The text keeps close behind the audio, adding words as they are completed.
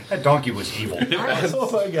That donkey was evil.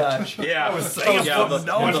 Oh my gosh. Yeah.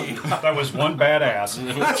 That was one badass.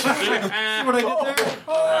 What I did there?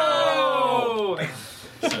 Oh!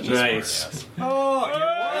 Nice. Oh, it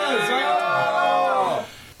was. Oh.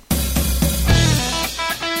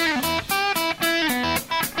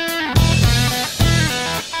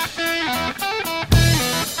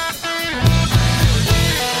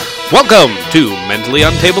 Welcome to Mentally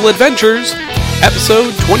Untable Adventures,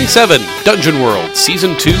 Episode 27, Dungeon World,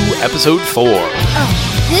 Season 2, Episode 4.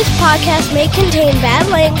 This podcast may contain bad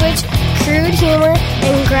language, crude humor,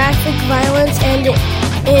 and graphic violence, and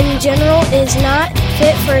in general is not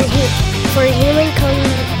fit for human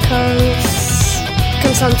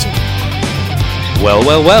consumption. Well,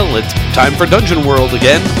 it's time for Dungeon World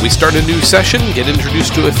again. We start a new session, get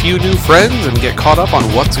introduced to a few new friends, and get caught up on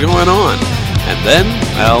what's going on. And then,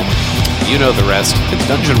 well, you know the rest. It's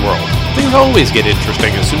Dungeon World. Things always get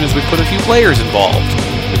interesting as soon as we put a few players involved.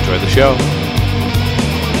 Enjoy the show.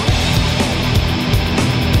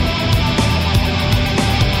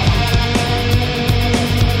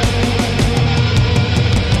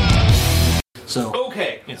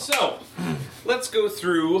 Okay, so let's go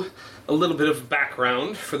through a little bit of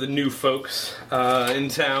background for the new folks in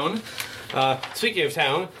town. Speaking of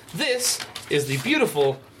town, this is the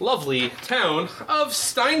beautiful, lovely town of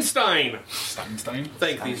Steinstein. Steinstein?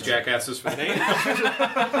 Thank these jackasses for the name.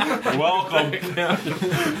 Welcome.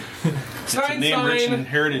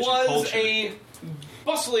 Steinstein was a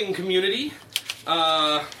bustling community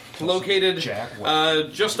located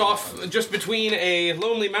just between a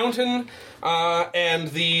lonely mountain and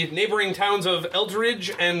the neighboring towns of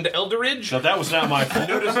Eldridge and Elderidge. No, that was not my fault.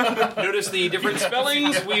 Notice the different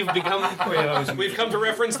spellings. We've come to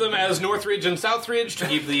reference them as Northridge and Southridge to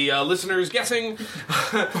keep the listeners guessing,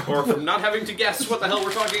 or from not having to guess what the hell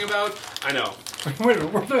we're talking about. I know. Wait,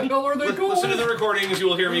 where the hell are they going? Listen to the recordings. You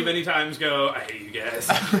will hear me many times go, I hate you guys.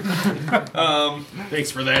 Thanks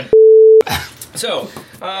for that. So,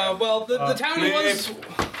 the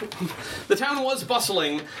town was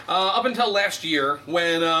bustling up until last year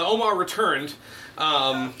when Omar returned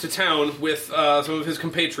to town with some of his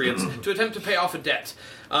compatriots to attempt to pay off a debt.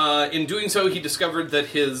 In doing so, he discovered that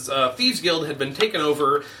his thieves guild had been taken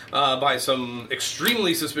over by some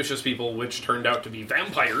extremely suspicious people, which turned out to be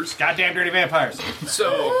vampires. Goddamn dirty vampires.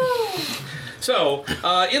 So,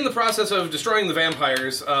 in the process of destroying the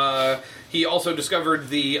vampires, he also discovered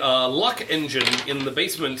the luck engine in the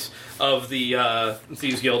basement of the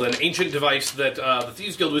Thieves Guild, an ancient device that the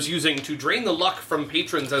Thieves Guild was using to drain the luck from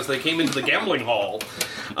patrons as they came into the gambling hall,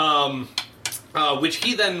 which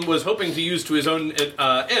he then was hoping to use to his own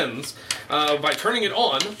ends by turning it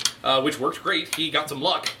on, which worked great. He got some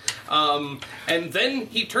luck. And then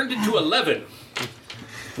he turned it to 11,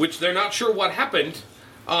 which they're not sure what happened,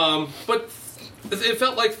 but it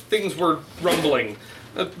felt like things were rumbling.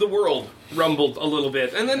 The world rumbled a little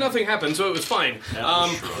bit, and then nothing happened, so it was fine.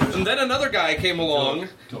 And then another guy came along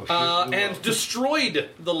and destroyed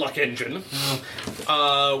the luck engine,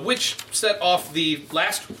 which set off the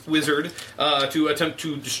last wizard to attempt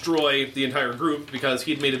to destroy the entire group because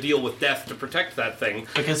he'd made a deal with death to protect that thing.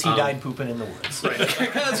 Because he died pooping in the woods. Right,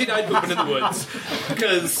 because he died pooping in the woods.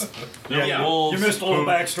 Because, You missed a little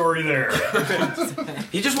backstory there.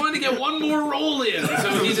 he just wanted to get one more roll in,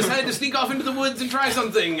 so he decided to sneak off into the woods and try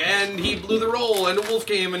something, and he blew the roll, and a wolf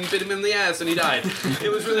came and bit him in the ass, and he died.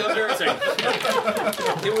 It was really embarrassing.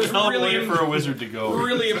 It was really for a wizard to go.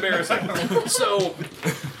 really embarrassing. So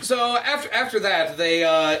after that, they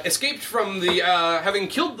escaped from the having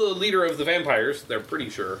killed the leader of the vampires. They're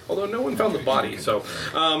pretty sure, although no one found the body. So.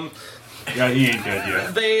 Yeah, he ain't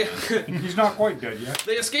dead yet. He's not quite dead yet.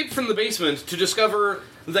 They escaped from the basement to discover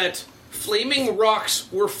that flaming rocks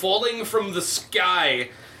were falling from the sky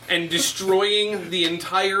and destroying the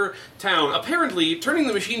entire town. Apparently, turning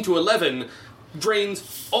the machine to 11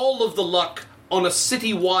 drains all of the luck on a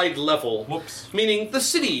city-wide level. Whoops. Meaning the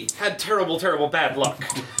city had terrible, terrible bad luck.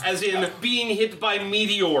 As in being hit by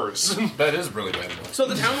meteors. That is really bad. So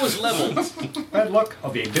the town was leveled. Bad luck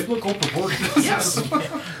of a biblical proportion. Yes.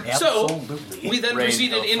 Absolutely. So, we then Rain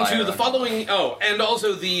proceeded fell into fire the on following... Oh, and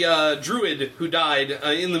also the druid who died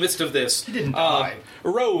in the midst of this. He didn't die.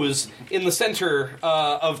 Rose in the center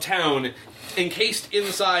of town, encased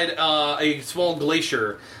inside a small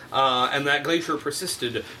glacier. And that glacier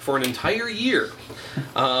persisted for an entire year.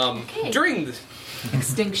 During the...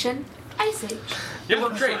 Extinction, Ice Age. It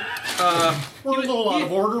worked great. We're a little out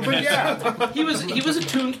of order, but yeah. He was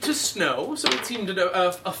attuned to snow, so it seemed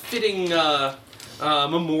a fitting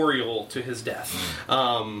memorial to his death.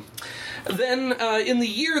 Then, in the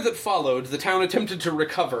year that followed, the town attempted to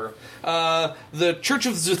recover. The Church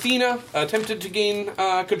of Zuthena attempted to gain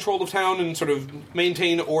control of town and sort of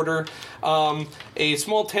maintain order. A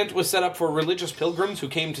small tent was set up for religious pilgrims who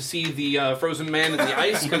came to see the frozen man in the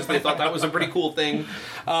ice because they thought that was a pretty cool thing.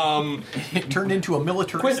 It turned into a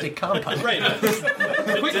militaristic compound. Right.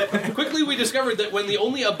 Quickly, we discovered that when the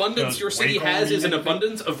only abundance your city has is an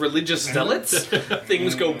abundance of religious zealots,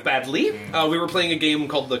 things go badly. We were playing a game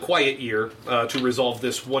called The Quiet Year to resolve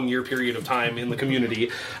this 1 year period of time in the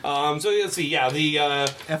community. So let's see. Yeah,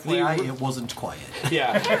 FYI, it wasn't quiet.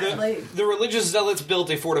 Yeah, the religious zealots built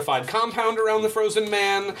a fortified compound around the frozen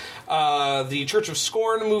man. The Church of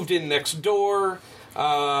Scorn moved in next door.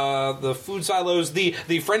 The food silos,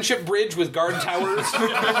 the friendship bridge with guard towers.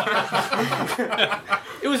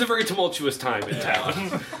 It was a very tumultuous time in town.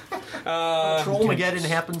 Trollmageddon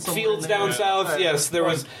happened somewhere. Fields down south, yes, there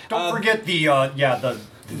was. Don't forget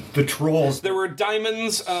the trolls. There were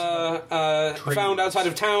diamonds found outside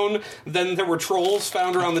of town. Then there were trolls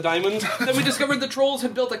found around the diamonds. Then we discovered the trolls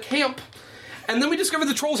had built a camp. And then we discovered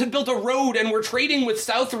the trolls had built a road and were trading with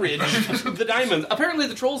Southridge, the diamonds. Apparently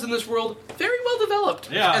the trolls in this world, very well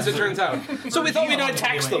developed, as it turns out. So we thought we'd not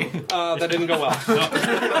tax them. That didn't go well.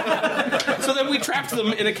 So then we trapped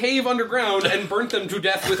them in a cave underground and burnt them to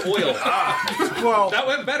death with oil. Well, that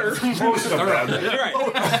went better. Most of them. You're right.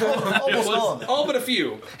 Almost all of them. All but a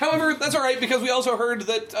few. However, that's all right because we also heard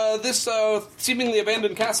that this seemingly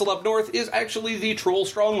abandoned castle up north is actually the troll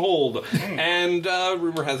stronghold. And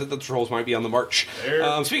rumor has it that the trolls might be on the march.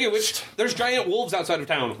 Speaking of which, there's giant wolves outside of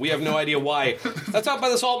town. We have no idea why. That's out by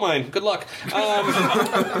the salt mine. Good luck.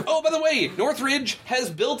 Oh, by the way, Northridge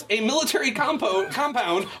has built a military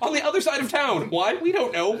compound on the other side of town. Why? We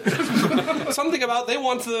don't know. Something about they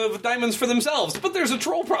want the diamonds for themselves. But there's a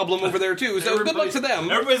troll problem over there, too, so good luck to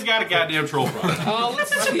them. Everybody's got a goddamn troll problem.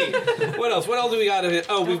 Let's see. What else? What else do we got?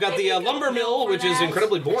 Oh, we've got the lumber mill, which is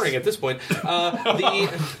incredibly boring at this point.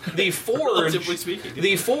 The forge, Relatively speaking.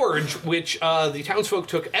 the forge, which the townsfolk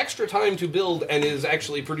took extra time to build and is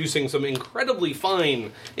actually producing some incredibly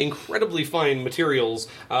fine materials,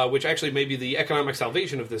 which actually may be the economic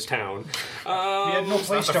salvation of this town. We had no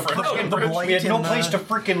place to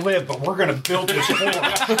frickin' live, but we're going to build this forge.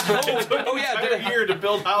 Oh yeah, Here to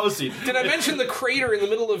build housing. Did I mention the crater in the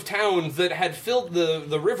middle of town that had filled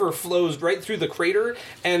the river flows right through the crater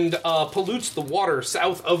and pollutes the water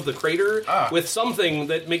south of the crater with something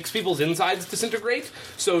that makes people's insides disintegrate?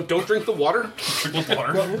 So don't drink the water. So now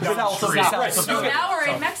we're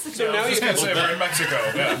in Mexico. So now We're in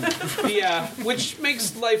Mexico. yeah, which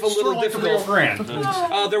makes life a little difficult.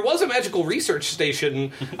 There was a magical research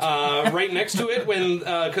station right next to it when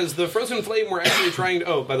because the Frozen Flame were actually trying to.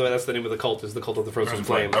 Oh, by the way, that's the name of the cult. Is the cult of the Frozen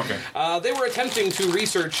Flame? Okay. They were attempting to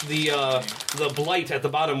research the blight at the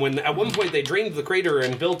bottom. When at one point they drained the crater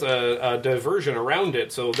and built a diversion around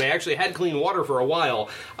it, so they actually had clean water for a while,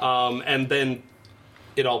 and then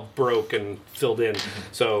it all broke and filled in.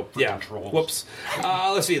 So, yeah. Whoops.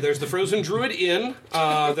 Let's see. There's the Frozen Druid Inn.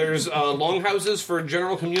 There's longhouses for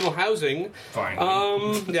general communal housing. Fine.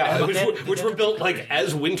 Yeah, which were built, like,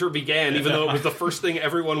 as winter began, even though it was the first thing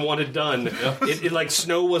everyone wanted done. It like,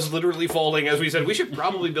 snow was literally falling as we said, we should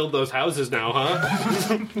probably build those houses now,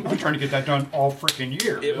 huh? I'm trying to get that done all freaking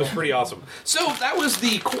year. It was pretty awesome. So, that was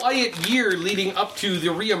the quiet year leading up to the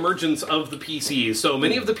reemergence of the PCs. So,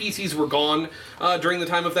 many of the PCs were gone during the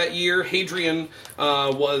time of that year. Hadrian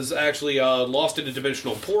was actually lost in a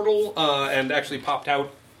dimensional portal and actually popped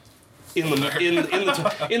out in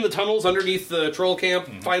the tunnels underneath the troll camp.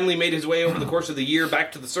 Finally made his way over the course of the year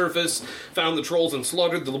back to the surface, found the trolls and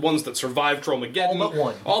slaughtered the ones that survived Trollmageddon.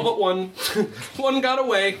 All but one. One got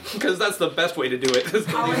away, because that's the best way to do it.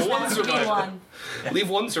 Leave one survivor. Leave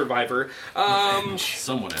one survivor.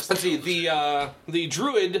 Someone has to. Let's see. The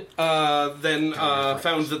druid then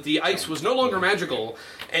found that the ice was no longer magical,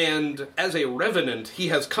 and as a revenant, he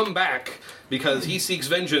has come back because he seeks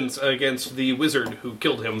vengeance against the wizard who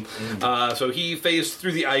killed him. So he phased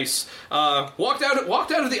through the ice, walked out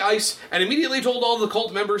of the ice, and immediately told all the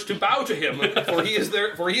cult members to bow to him, for he is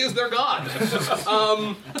their god.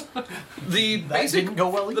 The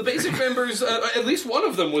basic members, at least one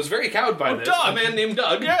of them was very cowed by this. Doug. A man named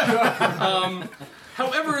Doug. Yeah.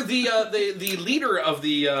 However, the leader of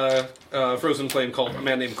the Frozen Flame cult, a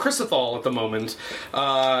man named Chrysothal at the moment,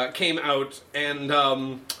 came out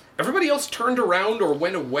and. Everybody else turned around or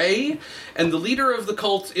went away, and the leader of the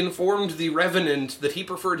cult informed the Revenant that he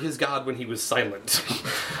preferred his god when he was silent.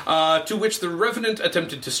 To which the Revenant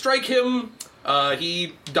attempted to strike him.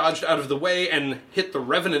 He dodged out of the way and hit the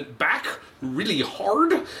Revenant back really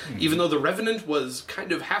hard, even though the Revenant was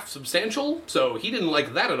kind of half substantial, so he didn't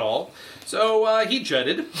like that at all. So he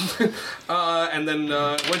jetted, and then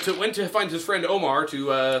went to find his friend Omar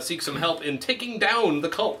to seek some help in taking down the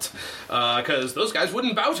cult, because those guys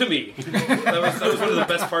wouldn't bow to me. That was one of the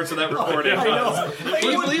best parts of that recording.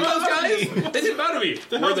 Can you believe those guys? They didn't bow to me.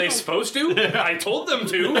 Were they supposed to? I told them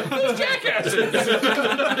to. Those jackasses.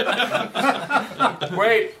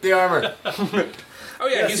 Wait, the armor. Oh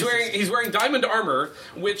yeah, he's wearing diamond armor,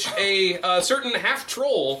 which a certain half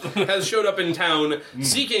troll has showed up in town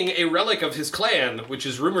seeking a relic of his clan, which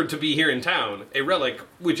is rumored to be here in town. A relic,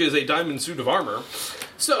 which is a diamond suit of armor.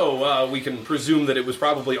 So we can presume that it was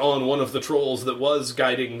probably on one of the trolls that was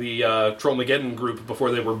guiding the Trollmageddon group before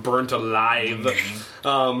they were burnt alive.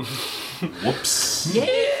 Whoops.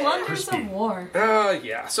 Yay, plunders of war.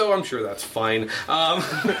 Yeah, so I'm sure that's fine.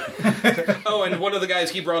 Oh, and one of the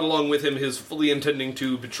guys he brought along with him is fully intending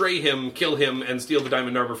to betray him, kill him, and steal the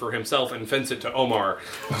diamond armor for himself and fence it to Omar.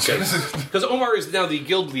 Because Omar is now the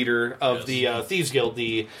guild leader of the Thieves Guild,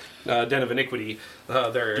 the Den of Iniquity.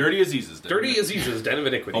 Dirty Aziz's. Dirty Aziz's Den of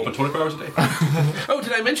Iniquity. Open 24 hours a day. Oh,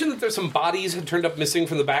 did I mention that there's some bodies had turned up missing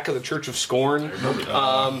from the back of the Church of Scorn?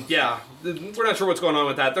 Yeah, we're not sure what's going on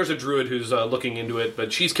with that. There's a druid who's looking into it,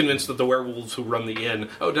 but she's convinced that the werewolves who run the inn...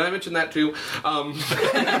 Oh, did I mention that too?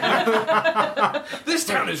 This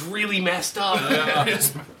town is really messed up.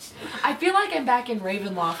 I feel like I'm back in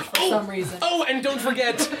Ravenloft for some reason. Oh, and don't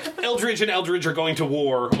forget, Eldridge and Eldridge are going to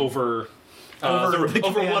war over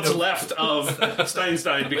what's left of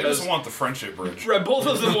Steinstein, They because just want the friendship bridge. right, both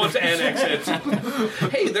of them want to annex it.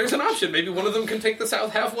 Hey, there's an option. Maybe one of them can take the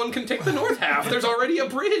south half, one can take the north half. There's already a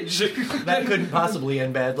bridge. That couldn't possibly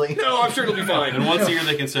end badly. No, I'm sure it'll be fine. And once a year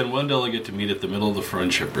they can send one delegate to meet at the middle of the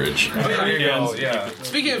friendship bridge. There you go, yeah.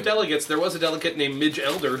 Speaking of delegates, there was a delegate named Midge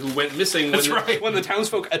Elder who went missing when the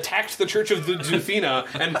townsfolk attacked the Church of the Zuthena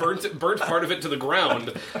and burnt part of it to the ground.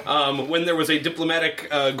 When there was a diplomatic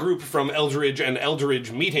group from Eldridge and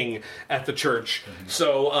Eldridge meeting at the church.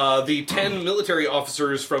 So the 10 military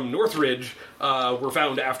officers from Northridge were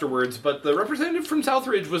found afterwards, but the representative from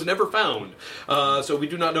Southridge was never found. So we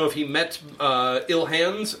do not know if he met ill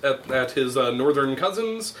hands at his northern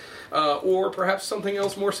cousins, or perhaps something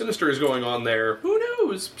else more sinister is going on there. Who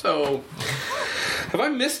knows? So, have I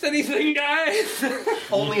missed anything, guys?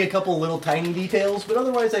 Only a couple little tiny details, but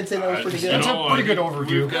otherwise I'd say that was pretty good. That's a pretty good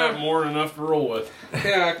overview. We've got more than enough to roll with.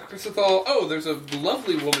 Yeah, Chrysithal. Oh, there's a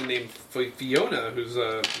lovely woman named Fiona who's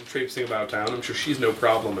traipsing about town. I'm sure she's no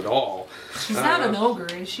problem at all. She's not an ogre,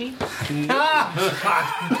 is she?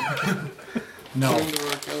 No.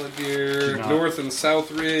 North and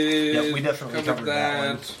South Ridge. Yep, we definitely covered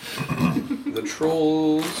that The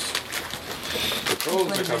trolls. The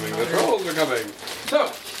trolls are coming. The trolls are coming.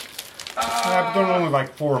 So. But there are only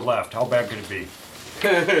like 4 left. How bad could it be?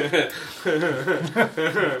 Wait,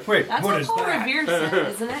 That's what what is Paul that? Revere said,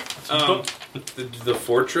 isn't it? The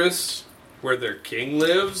fortress where their king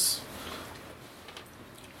lives.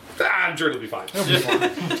 I'm sure it'll be fine. It'll be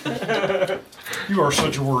fine. You are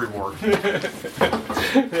such a worrywart.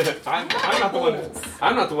 I'm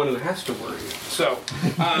not the one who has to worry. So,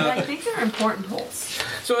 I think they're important holes.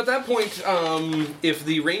 so at that point, if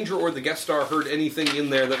the ranger or the guest star heard anything in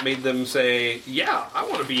there that made them say, "Yeah, I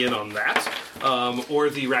want to be in on that," or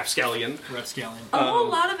the rapscallion, A whole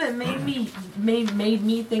lot of it made me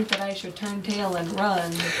think that I should turn tail and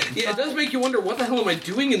run. yeah, it does make you wonder, what the hell am I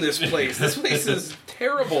doing in this place? This place is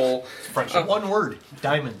terrible. One word: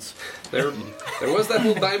 diamonds. There was that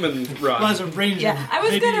whole diamond run. As a ranger, Yeah, I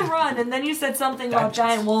was maybe- gonna run, and then you said something about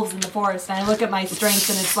giant wolves in the forest, and I look at my strength,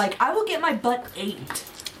 and it's like, I will get my butt ate.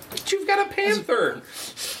 But you've got a panther.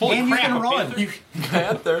 And you can run.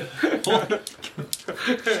 Panther. A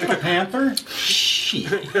panther?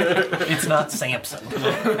 It's not Samson.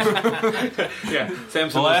 Yeah,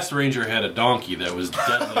 Samson. The last ranger had a donkey that was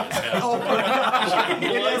deadly as hell. It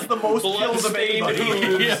has the most kills of anybody.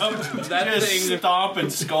 That Just thing. stomping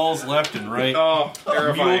skulls left and right. Oh, Mule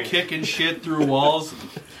terrifying. kicking shit through walls.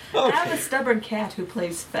 I have a stubborn cat who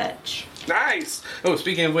plays fetch. Nice. Oh,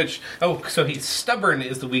 speaking of which, so he's stubborn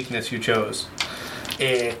is the weakness you chose.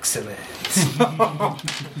 Excellent.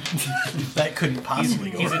 That couldn't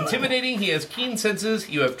possibly go He's wrong. intimidating. He has keen senses.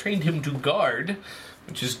 You have trained him to guard,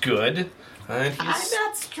 which is good. And I'm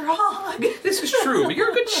not strong. This is true, but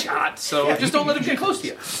you're a good shot. So just don't let him get close to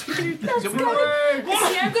you. See, I'm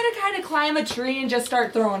gonna kind of climb a tree and just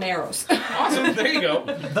start throwing arrows. Awesome. There you go.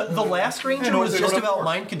 The last ranger was just about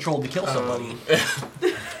mind controlled to kill somebody.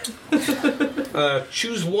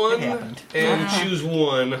 Choose It one happened. and choose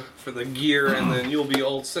one for the gear, and then you'll be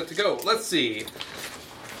all set to go. Let's see.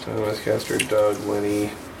 Westcaster, Doug, Lenny,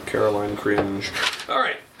 Caroline cringe. All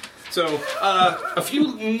right. So, a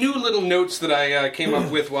few new little notes that I came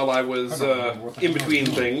up with while I was in between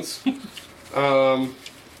things. One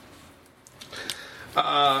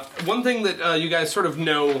thing that you guys sort of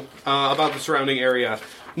know about the surrounding area,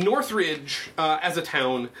 Northridge, as a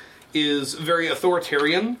town, is very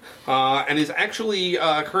authoritarian, and is actually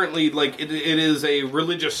currently, like, it is a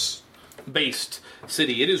religious-based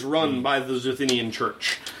city. It is run by the Zuthinian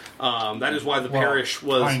Church. That is why the parish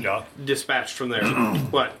was dispatched from there.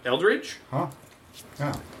 What, Eldridge? Huh?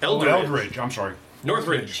 Yeah. Eldridge. I'm sorry.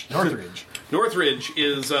 Northridge. Northridge. Northridge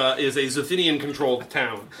is a Zuthinian-controlled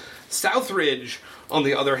town. Southridge, on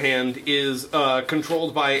the other hand, is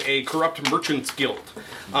controlled by a corrupt merchants guild.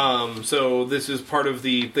 So this is part of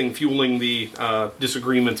the thing fueling the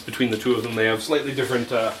disagreements between the two of them. They have slightly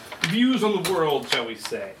different views on the world, shall we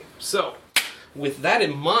say. So, with that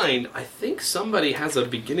in mind, I think somebody has a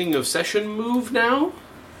beginning of session move now.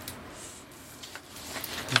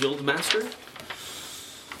 Guildmaster?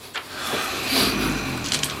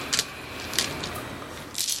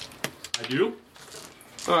 I do?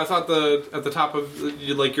 Oh, I thought at the top of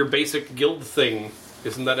like your basic guild thing,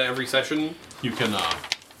 isn't that every session? You can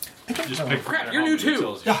just pick. Crap, you're new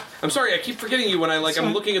too. Yeah. I'm sorry, I keep forgetting you when I'm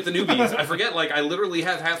looking at the newbies. I forget, I literally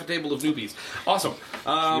have half a table of newbies. Awesome.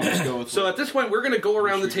 So at this point, we're going to go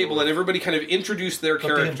around the table and everybody kind of introduce their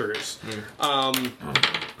characters.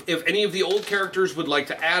 If any of the old characters would like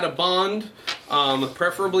to add a bond,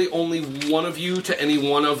 preferably only one of you to any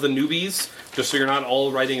one of the newbies, just so you're not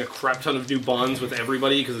all writing a crap ton of new bonds with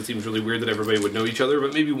everybody, because it seems really weird that everybody would know each other,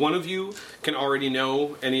 but maybe one of you can already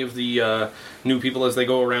know any of the new people as they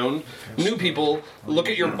go around. New people, look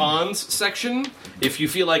at your bonds section. If you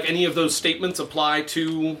feel like any of those statements apply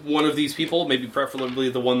to one of these people, maybe preferably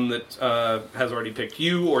the one that has already picked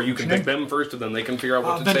you, or you can pick them first, and then they can figure out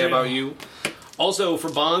what to say about you. Also, for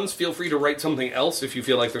bonds, feel free to write something else if you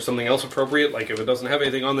feel like there's something else appropriate, like if it doesn't have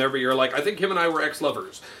anything on there, but you're like, I think him and I were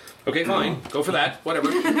ex-lovers. Okay, fine. Go for that. Whatever.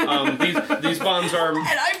 These bonds are... And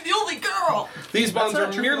I'm the only girl! These bonds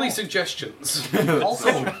are merely suggestions.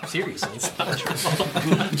 Also, seriously, it's not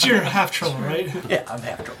true. You're a half troll, right? Yeah, I'm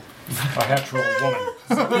half troll. A half troll woman.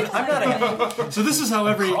 I'm not a So this is how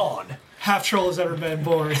every half troll has ever been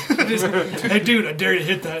born. Just, hey, dude, I dare you to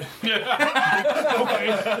hit that.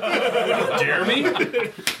 Okay. Dare me?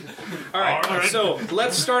 All right, so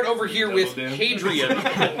let's start over here with Hadrian.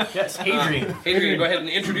 Yes, Hadrian. Hadrian, go ahead and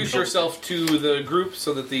introduce yourself to the group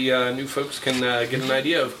so that the new folks can get an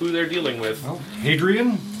idea of who they're dealing with. Well,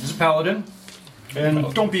 Hadrian is a paladin.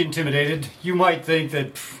 And don't be intimidated. You might think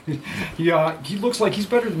that, yeah, he looks like he's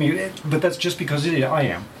better than me, but that's just because I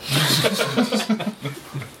am.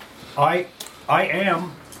 I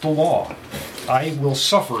am the law. I will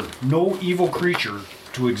suffer no evil creature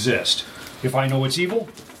to exist. If I know it's evil,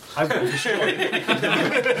 I will destroy it.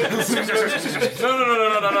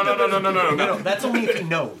 No, that's only if he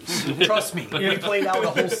knows. Trust me. We played out a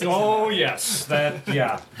whole season. Oh, yes.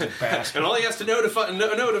 Bastard. And all he has to know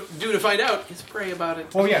to do to find out is pray about it.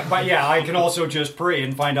 Oh, yeah, but yeah, I can also just pray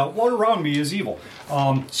and find out what around me is evil.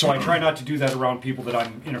 So I try not to do that around people that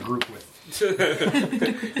I'm in a group with.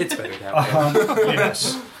 It's better that way.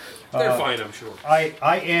 Yes. They're fine, I'm sure. I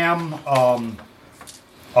am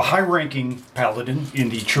a high-ranking paladin in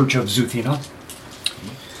the Church of Zuthina.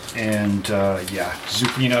 And,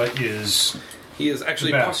 Zuthina is... He is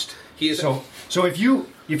actually... the best. He is... So if you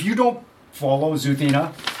don't follow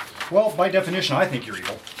Zuthina, well, by definition, I think you're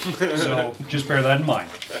evil. So just bear that in mind.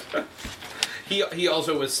 He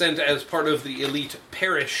also was sent as part of the elite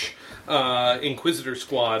parish Inquisitor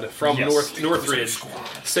squad from Northridge,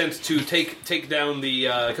 sent to take down the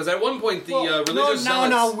because at one point the religious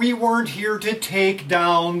zealots... we weren't here to take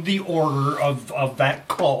down the order of that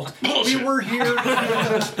cult. Bullshit. We were here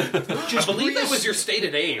to just I believe that was your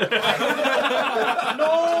stated aim.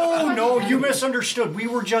 No, you misunderstood. We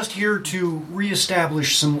were just here to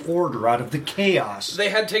reestablish some order out of the chaos. They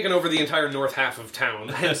had taken over the entire north half of town,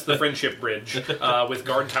 hence the Friendship Bridge, with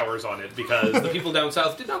guard towers on it, because the people down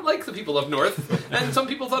south did not like the people up north, and some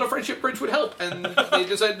people thought a Friendship Bridge would help, and they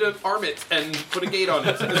decided to arm it and put a gate on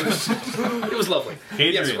it. It was lovely.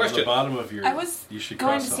 Hadrian, yes, question. On the bottom of your... I was you should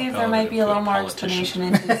going to cross see if out there might be a little more politician. explanation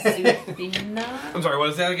into Zuthina. I'm sorry, what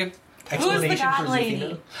is that again? Who is the Explanation god for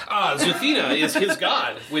lady? Zuthina is his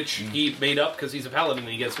god, which he made up because he's a paladin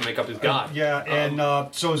and he gets to make up his god.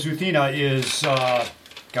 So Zuthina is...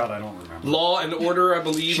 God, I don't remember. Law and order, I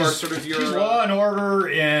believe, are sort of your... She's law and order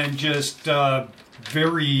and just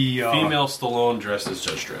very... Female Stallone dressed as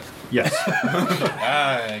Judge Dredd. Yes.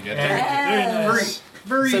 I get it. Yes.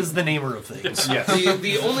 Says the namer of things. Yes.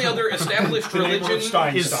 The only other established religion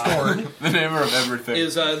Is scorn. The name of everything.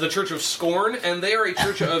 is the Church of Scorn, and they are a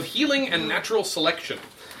church of healing and natural selection.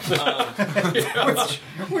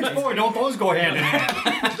 Which boy, don't those go hand in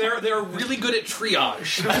hand? They're really good at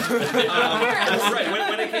triage.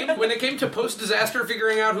 Right when it came to post disaster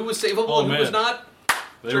figuring out who was savable and who was not.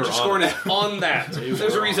 Church of Scorn is on that.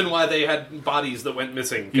 There's a reason why they had bodies that went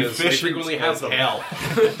missing, because they frequently have them.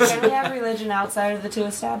 Can we have religion outside of the two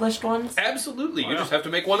established ones? Absolutely, you just have to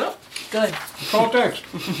make one up. Good. Context.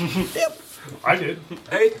 Yep. I did.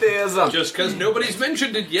 Atheism. Just because nobody's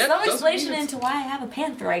mentioned it yet. Some doesn't explanation mean into why I have a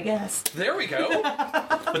panther, I guess. There we go.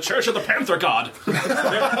 The Church of the Panther God.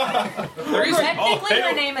 There is Technically,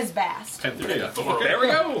 her name is Bast. There we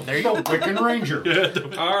go. There you go. Wiccan Ranger.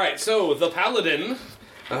 All right, so the Paladin,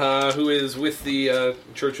 who is with the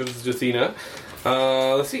Church of Zuthena.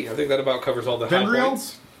 Let's see. I think that about covers all the high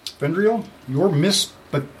points. Vendriel, your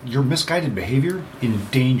misguided behavior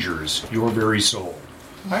endangers your very soul.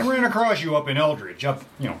 I ran across you up in Eldridge,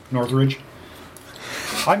 Northridge.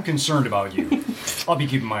 I'm concerned about you. I'll be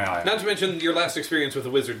keeping my eye on. Not to mention your last experience with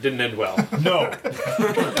the wizard didn't end well. No.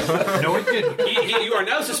 No, it didn't. You are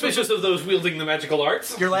now suspicious of those wielding the magical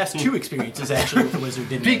arts. Your last two experiences actually with the wizard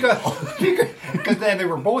didn't. Because then they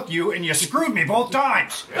were both you, and you screwed me both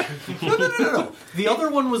times. No. The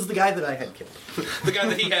other one was the guy that I had killed. The guy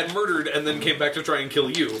that he had murdered and then came back to try and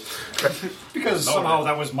kill you. Because somehow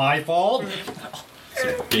that was my fault.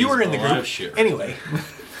 You were in the group. Shit. Anyway.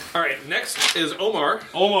 All right, next is Omar.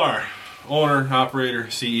 Omar, owner, operator,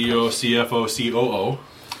 CEO, CFO, COO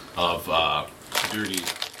of Dirty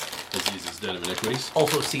Aziz's Den of Iniquities.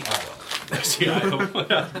 Also CIO. CIO.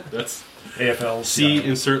 That's AFL. C,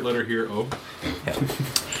 insert letter here, O.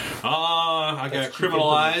 I got criminal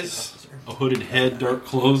eyes, a hooded head, dark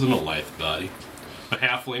clothes, and a lithe body. A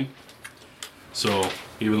halfling. So,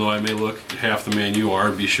 even though I may look half the man you are,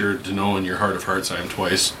 be sure to know in your heart of hearts I am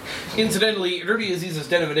twice. Incidentally, Dirty Aziz's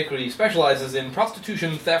Den of Iniquity specializes in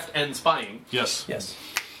prostitution, theft, and spying. Yes. Yes.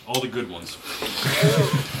 All the good ones.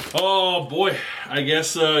 Oh, boy. I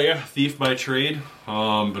guess, thief by trade.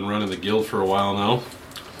 Been running the guild for a while now.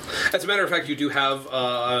 As a matter of fact, you do have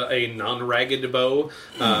a non-ragged bow,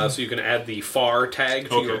 so you can add the far tag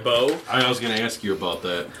to your bow. I was going to ask you about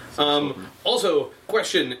that. Also,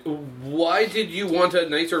 question, why did you want a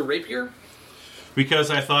nicer rapier?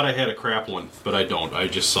 Because I thought I had a crap one, but I don't. I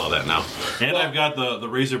just saw that now. And I've got the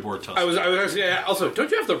razor board tusk. I was actually, also,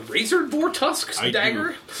 don't you have the razor boar tusks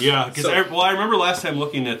dagger? Do. Yeah, because I remember last time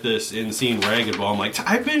looking at this and seeing Ragged Ball, I'm like,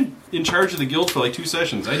 I've been in charge of the guild for like 2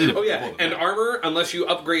 sessions. I did it. Oh yeah, and armor, unless you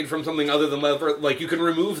upgrade from something other than leather, like you can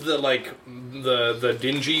remove the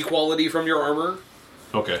dingy quality from your armor.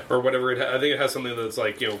 Okay. Or whatever it I think it has something that's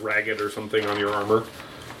like, ragged or something on your armor.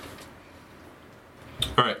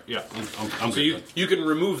 All right, yeah, I'm so good. you can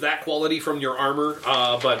remove that quality from your armor,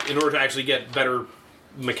 but in order to actually get better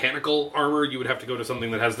mechanical armor, you would have to go to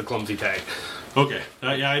something that has the clumsy tag. Okay,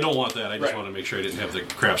 I don't want that. I just want to make sure I didn't have the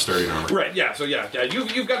crap starting armor. Right, yeah, so yeah,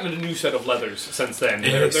 you've gotten a new set of leathers since then.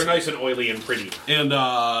 They're nice and oily and pretty. And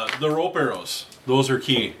the rope arrows, those are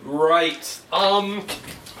key. Right.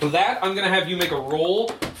 That I'm going to have you make a roll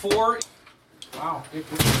for... Wow.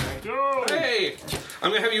 Hey! I'm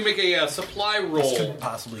going to have you make a supply roll. This couldn't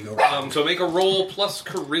possibly go wrong. So make a roll plus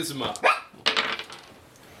charisma.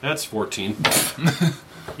 That's 14.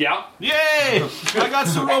 Yeah. Yay! I got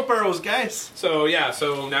some rope arrows, guys. So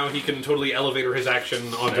now he can totally elevator his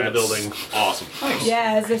action onto the building. Awesome.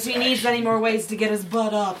 Yeah, as if he needs any more ways to get his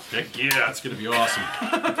butt up. Heck yeah, it's going to be awesome.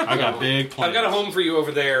 I got big plans. I've got a home for you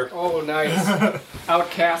over there. Oh, nice.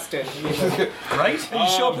 Outcasted. Right? You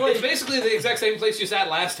show up late. It's basically the exact same place you sat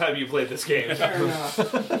last time you played this game. Fair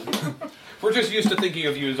enough. We're just used to thinking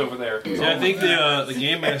of you as over there. Yeah, I think the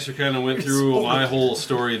game master kind of went through my whole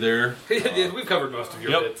story there. We've covered most of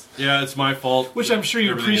your bits. Yeah, it's my fault. Which I'm sure you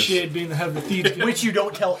Everything appreciate being the head of the thieves guild. Which you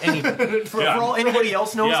don't tell anybody. For all anybody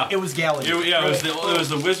else knows, it was Gallagher. It was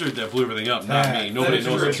the wizard that blew everything up, not me. Nobody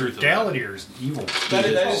knows the truth of that. Galadier's evil. That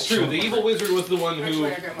is true. The evil wizard was the one who...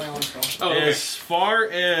 I got my own spell. Oh, okay. As far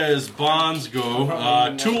as bonds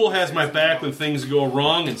go, Tool has my back when things go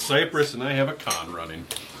wrong in Cyprus, and I have a con running.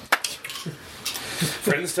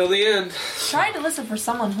 Friends till the end. Trying to listen for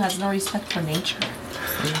someone who has no respect for nature.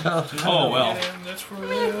 Oh, well. That's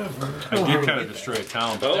forever. I did kind of destroy a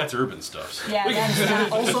town, but that's urban stuff. Yeah, that's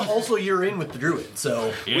not. Also, you're in with the druid,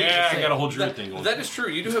 so... Yeah, I got a whole druid thing going. That is true.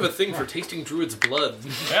 You do have a thing for tasting druid's blood.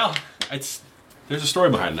 Well, it's There's a story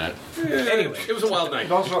behind that. Anyway, it was a wild night.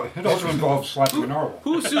 It also involves slapping a narwhal.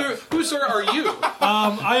 Who, sir, are you?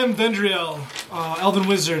 I am Vendriel, Elven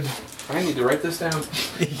Wizard. I need to write this down.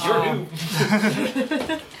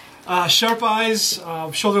 Sharp eyes,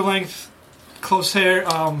 shoulder length, close hair,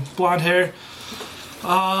 blonde hair.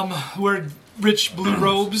 Wear rich blue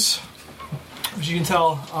robes, which you can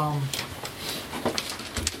tell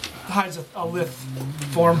hides a lithe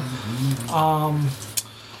form.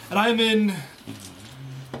 And I'm in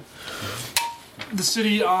the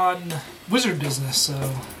city on wizard business, so...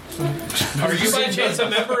 Are you by chance a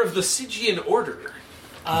member of the Stygian Order?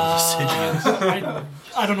 I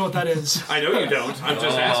don't know what that is. I know you don't. I'm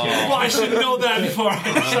just asking. Well, I should know that before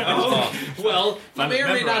I... Well, you may or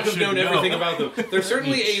may not have known everything about them. They're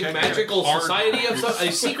certainly a magical society of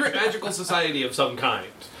a secret magical society of some kind.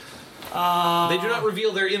 They do not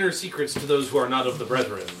reveal their inner secrets to those who are not of the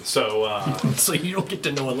Brethren. So, so you don't get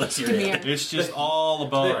to know unless you're in it. It's just all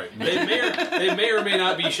about. They may or may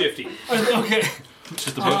not be shifty. Okay.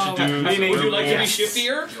 Just a bunch of dudes. Would you like to be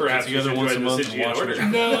shiftier? Perhaps together once a month and watch Order.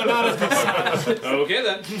 No, not at this time. Okay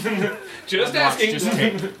then. Just asking.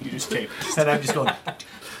 You just tape. And I'm just going...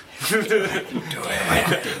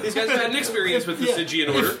 These guys have had an experience with the Stygian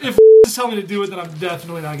Order. If tell me to do it, then I'm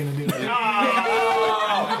definitely not going to do it.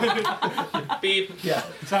 Beep. Yeah.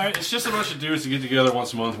 Sorry. It's just a bunch of dudes to get together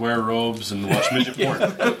once a month, wear robes, and watch midget porn.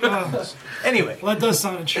 Anyway. Well, that does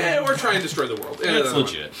sound intriguing. Yeah, we're trying to destroy the world. It's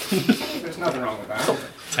legit. There's nothing wrong with that.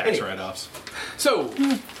 Tax write-offs. So,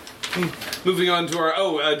 moving on to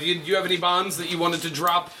our... do you have any bonds that you wanted to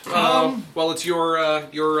drop while it's your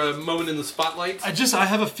moment in the spotlight? I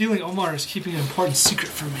have a feeling Omar is keeping an important secret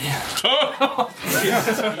from me.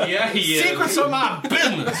 Yeah, he is. Secrets are my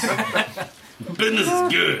business. Business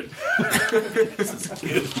is good. This is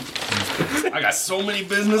good. I got so many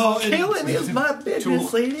business. Killing is my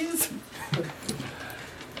business, ladies.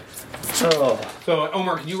 So,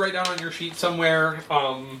 Omar, can you write down on your sheet somewhere,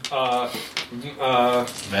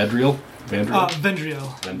 Vandriel?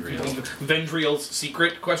 Vendriel's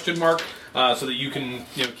secret, question mark, so that you can,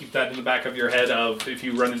 keep that in the back of your head of if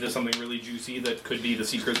you run into something really juicy that could be the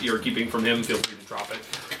secret that you're keeping from him, feel free to drop it.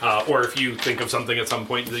 Or if you think of something at some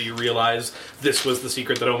point that you realize this was the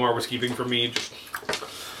secret that Omar was keeping from me, just...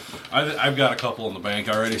 I've got a couple in the bank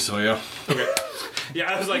already, so yeah. Okay. Yeah,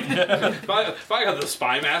 I was like, if I got the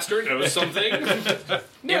spy master knows something.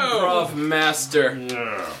 No. Improv master.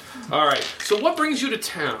 No. All right. So, what brings you to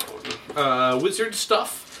town? Wizard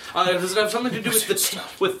stuff? Does it have something to do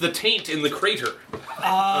with the taint in the crater?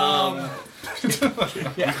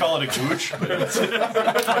 You call it a gooch, but it's...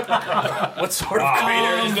 What sort of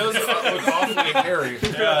crater? It does look awfully hairy.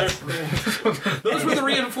 Those were the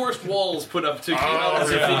reinforced walls put up to keep out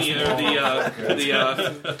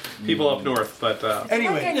the people up north. But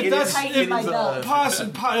Anyway, Kind of it is, tight it in my is belt.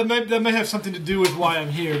 That may have something to do with why I'm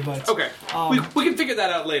here, but okay, we can figure that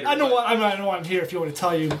out later. I know why I'm here. If you want to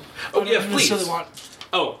tell you, Oh, I don't yeah, please. necessarily want.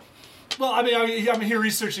 Oh, Well, I'm here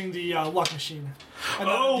researching the luck machine.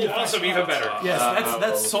 awesome! Even better. yes,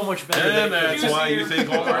 that's so much better. And that's why you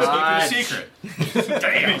think Omar's keeping a secret.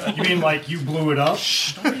 Damn. You mean like you blew it up?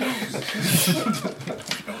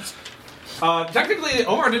 Technically,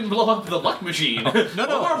 Omar didn't blow up the luck machine. No.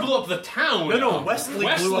 Omar blew up the town. No, Wesley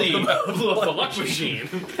blew up the luck machine.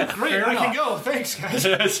 Great, I can go. Thanks, guys.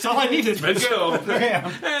 That's all I needed. So,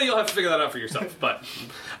 you'll have to figure that out for yourself. But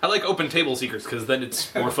I like open table secrets because then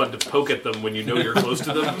it's more fun to poke at them when you know you're close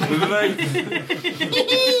to them. I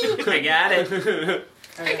got it.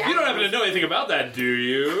 You don't happen to know anything about that, do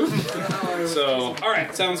you? So, all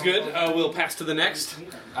right, sounds good. We'll pass to the next.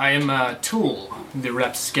 I am Tool, the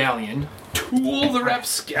rapscallion. Tool the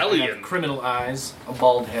Rapscallion. Criminal eyes, a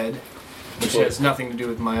bald head, which has nothing to do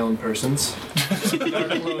with my own persons.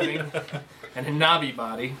 Clothing, and a knobby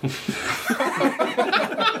body.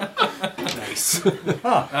 Nice.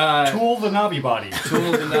 Tool the knobby body.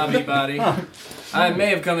 Tool the knobby body. I may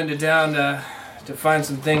have come into town to find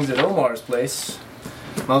some things at Omar's place.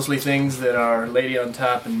 Mostly things that are lady on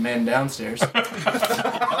top and men downstairs.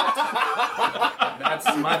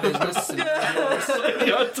 That's my business.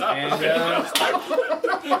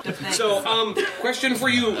 So, question for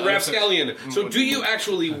you, Rapscallion. So, do you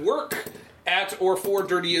actually work at or for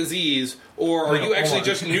Dirty Aziz, or are you actually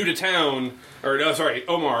just new to town? Or, no, sorry,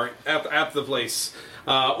 Omar, at the place.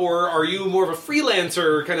 Or are you more of a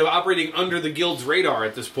freelancer, kind of operating under the guild's radar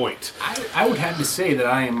at this point? I would have to say that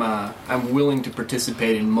I'm willing to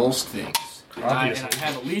participate in most things. And I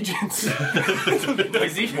have allegiance.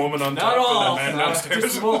 Woman on Not top all. and the man downstairs.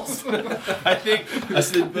 Just wolves. I think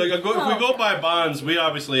if we go by bonds, we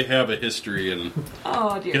obviously have a history, and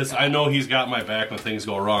Oh dear. because I know he's got my back when things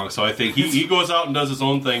go wrong. So I think he goes out and does his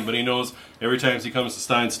own thing, but he knows every time he comes to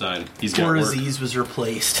Steinstein, he's got Poor work. Aziz was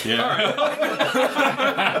replaced.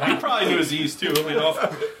 Yeah. He probably knew Aziz too. You know,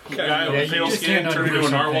 guy with pale skin turned into a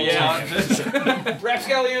narwhal.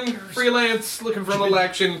 Rapscallion, freelance, looking for a little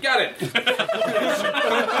action. Got it. And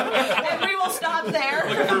we will stop there.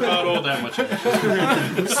 Looking for about that much.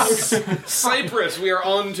 Cypress, we are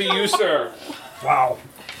on to you, sir. Wow.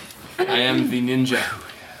 I am the ninja.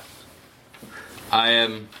 I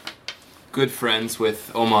am good friends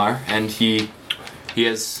with Omar, and he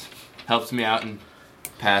has helped me out in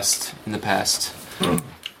the past.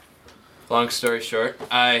 Long story short,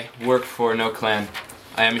 I work for no clan.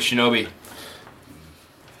 I am a shinobi.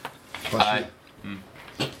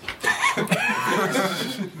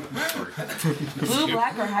 Blue,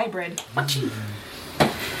 black, or hybrid? What?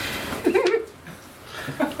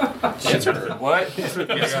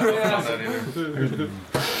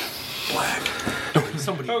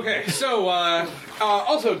 Okay, so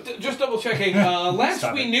also just double checking.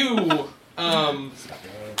 Last we knew,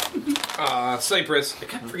 Cypress. I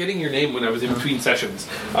kept forgetting your name when I was in between sessions.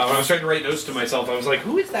 When I was trying to write notes to myself, I was like,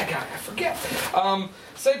 "Who is that guy?" I forget.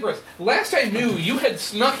 Cypress. Last I knew, you had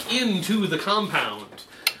snuck into the compound.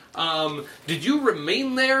 Did you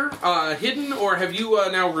remain there, hidden, or have you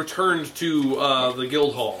now returned to the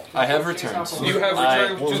guild hall? I have returned. You have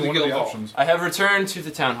returned to the guild hall. I have returned to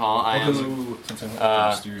the town hall. I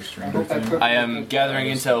am gathering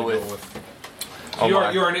intel with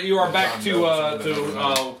Omar. You are back to war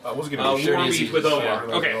meet with Omar.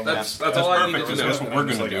 Okay, that's all I needed to know. That's what we're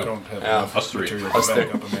gonna do. Us three.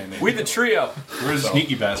 We the trio. We're the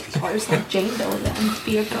sneaky bastards. Where's like Jane though then to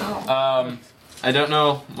be a girl? I don't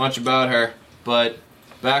know much about her, but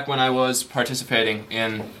back when I was participating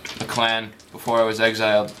in a clan before I was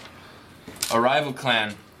exiled, a rival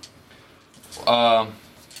clan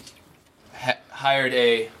hired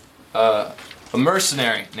a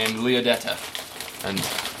mercenary named Leodetta, and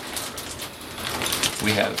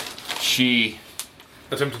she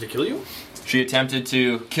Attempted to kill you? She attempted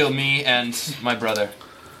to kill me and my brother.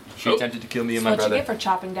 She attempted to kill me and my That's what brother. you get for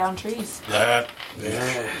chopping down trees. That.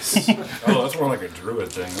 Yes. Oh, that's more like a druid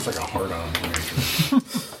thing. That's like a hard-on.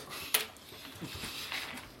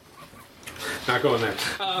 Not going there.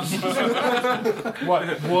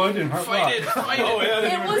 What? Wood and hard Fight it! Fight it! Oh, yeah, I didn't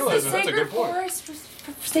It even was realize the that. That's a Sacred good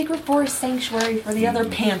point. Forest Sanctuary for the other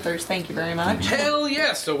panthers. Thank you very much. Hell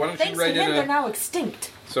yes! So why don't you Thanks to write him, in they're a? now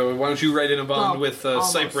extinct. So why don't you write in a bond Well, with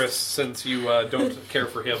almost. Cypress since you don't care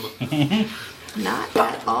for him? Not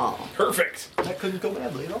at all. Perfect. That couldn't go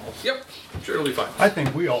badly at all. Yep. Sure, it'll be fine. I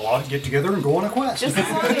think we all ought to get together and go on a quest. Just as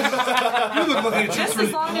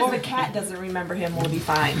long as the cat doesn't remember him, we'll be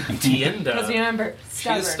fine. Tienda. Because remember, She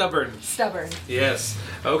is stubborn. Stubborn. Yes.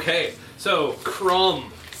 Okay. So,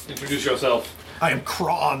 Crom, introduce yourself. I am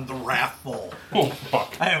Kron the Wrathful. Oh,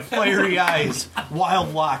 fuck. I have fiery eyes,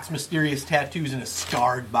 wild locks, mysterious tattoos, and a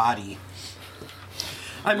scarred body.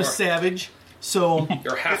 I'm a savage, so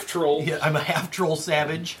You're half troll. yeah, I'm a half troll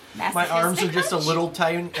savage. My Masochistic arms are just a little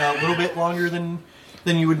little bit longer than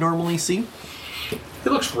you would normally see.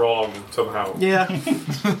 It looks wrong somehow. Yeah,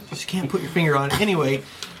 just can't put your finger on it. Anyway,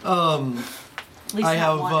 At least I not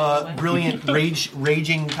have one, anyway. brilliant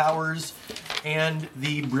raging powers and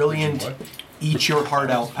the brilliant eat your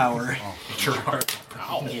heart out power. Eat your heart.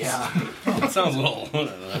 Ow. Yeah, That sounds a little.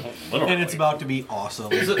 and it's about to be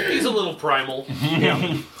awesome. He's a little primal.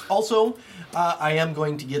 Yeah. Also, I am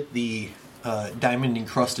going to get the diamond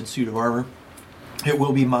encrusted suit of armor. It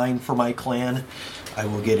will be mine for my clan. I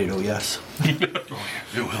will get it. Oh yes. It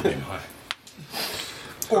will be mine.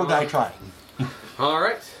 Or die trying. All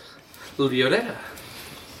right. Leodetta.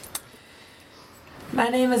 My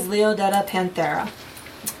name is Leodetta Panthera.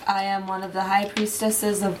 I am one of the High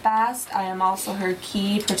Priestesses of Bast. I am also her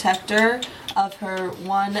key protector of her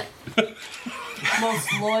one most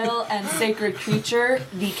loyal and sacred creature,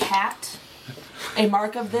 the cat. A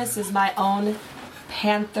mark of this is my own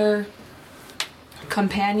panther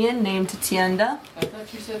companion named Tienda. I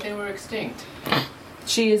thought you said they were extinct.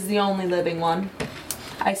 She is the only living one.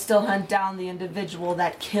 I still hunt down the individual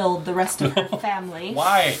that killed the rest of her family.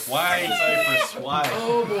 Why, Cypress? Why?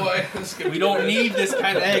 Oh boy, We don't need this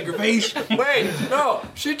kind of aggravation. Wait, no,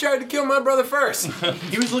 she tried to kill my brother first.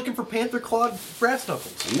 He was looking for panther clawed brass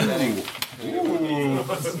knuckles.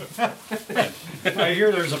 I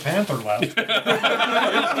hear there's a panther left.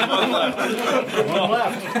 One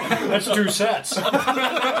left. That's 2 sets. 4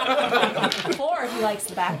 if he likes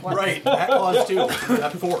the back one. Right, back claws too.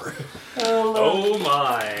 Not 4. Oh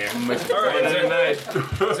my! All right,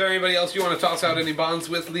 is there anybody else you want to toss out any bonds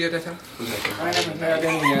with, Leodetta? I haven't had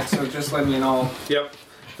any yet, so just let me know. Yep.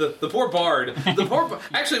 The poor bard.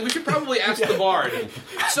 Actually, we should probably ask the bard.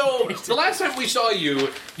 So, the last time we saw you,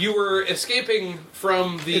 you were escaping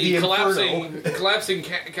from the collapsing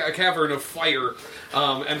cavern of fire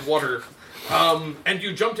and water. And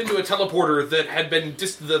you jumped into a teleporter that had been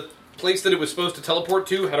the place that it was supposed to teleport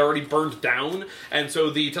to had already burned down, and so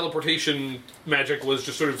the teleportation magic was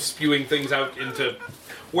just sort of spewing things out into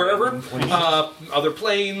wherever, other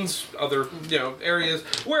planes, other areas,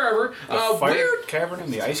 wherever. Fire cavern in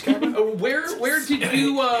the ice cavern. Where did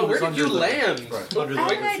you land? I have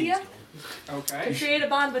an idea. Okay. Create a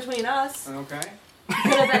bond between us. Okay.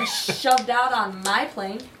 Could have been shoved out on my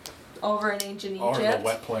plane over in ancient Or the Egypt.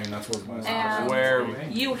 wet plane. That's where my And Where?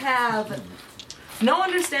 you have no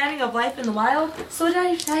understanding of life in the wild, so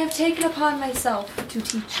I have taken upon myself to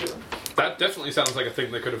teach you. That definitely sounds like a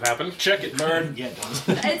thing that could have happened. Check it, nerd. Yeah, it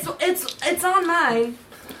does. It's on mine.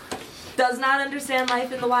 Does not understand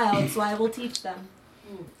life in the wild, so I will teach them.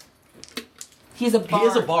 He's a bard. He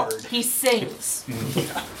is a bard. He sings.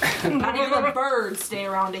 Not even the birds stay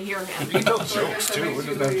around to hear him. He tells jokes too. What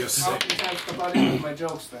does that just say? Oftentimes the buddy with my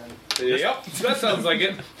jokes then. Yep, that sounds like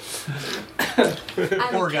it.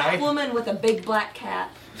 I'm Poor a guy. cat woman with a big black cat.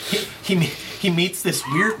 He meets this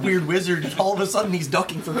weird wizard, and all of a sudden he's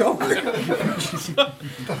ducking for cover.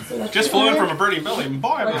 Just flew in from a burning building.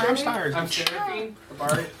 Boy, my arm's tired. I'm Seraphine, the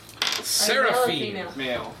bard. Seraphine.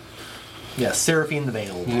 Male. Yeah, Seraphine the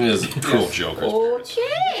Male. He is a cool Joker.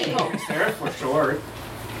 Okay. Oh, Seraph for short.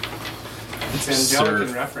 It's angelic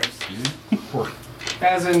in reference.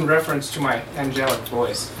 As in reference to my angelic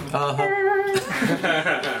voice.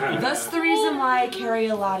 That's the reason why I carry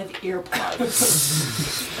a lot of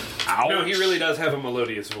earplugs. No, he really does have a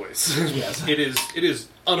melodious voice. Yes. It is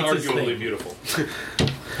unarguably thing. beautiful.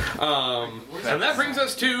 And that brings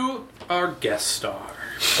us to our guest star.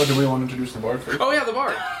 Oh, do we want to introduce the bard first? Oh yeah, the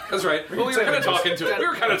bard. That's right. Well, we were kind of talking to him. We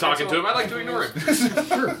were kind of talking to him. I like to ignore him.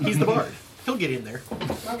 Sure, he's the bard. He'll get in there.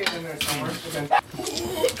 I'll get in there somewhere.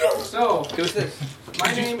 So,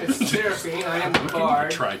 my name is Seraphine. I am the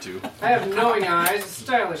bard. Try to. I have knowing eyes, a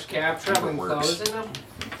stylish cap, traveling clothes, and a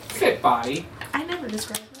fit body. I never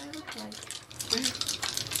described what I look like.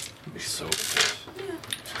 So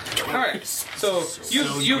All right. So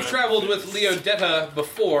you've traveled with Leodetta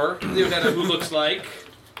before. Leodetta, who looks like.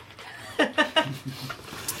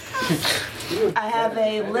 I have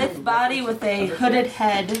a lithe body with a hooded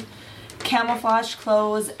head, camouflage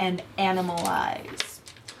clothes, and animal eyes.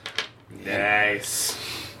 Nice.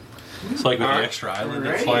 it's like with the extra eyelid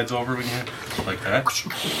that slides over when you like that.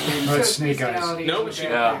 Oh, it's snake eyes. No, but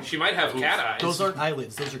she might have cat eyes. Those aren't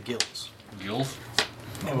eyelids, those are gills. Gills.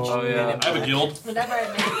 Oh yeah. I have a guild. Whenever I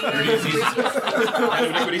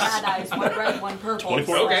make cat eyes, one red, one purple.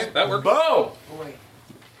 24. Okay, that works. Bo! Oh, wait.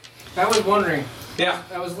 I was wondering. Yeah.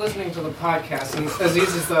 I was listening to the podcast, and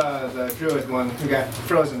Aziz is the druid one who got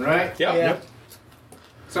frozen, right? Yep. Yep.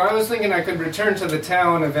 So I was thinking I could return to the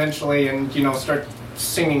town eventually and, start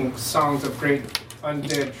singing songs of great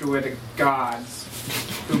undead druidic gods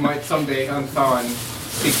who might someday unthaw and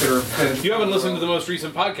seek their revenge. You haven't listened to the most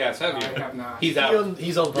recent podcast, have you? I have not. He's out.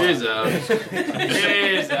 He's on He's out.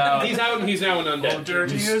 He's out. He's out and he's now an undead.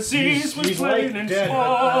 Dirty Aziz was He's playing like in dead,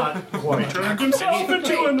 small. but not quite. Turned himself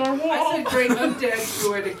into a narwhal. I said great undead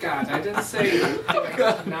druidic gods. I didn't say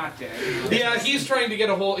not dead. Yeah, he's trying to get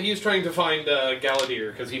a hold. He's trying to find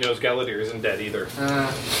Galadir because he knows Galadir isn't dead either.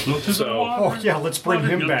 So Oh yeah, let's bring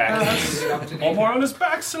him back. One more on his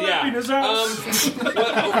back, slapping his ass.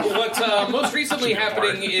 What most recently happening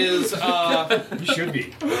is You should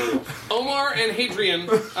be. Omar and Hadrian,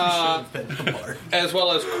 as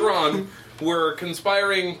well as Kron, were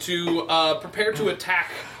conspiring to prepare to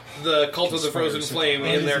attack the Cult of the Frozen Flame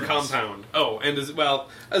in their compound. Oh, and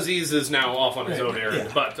Aziz is now off on his own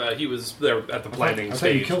errand, but he was there at the planning I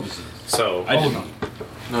thought you stage. killed us. So I didn't.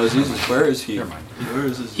 No, Aziz, where is he? Never mind. Where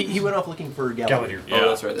is his? He went off looking for Galadir. Galadir. Oh,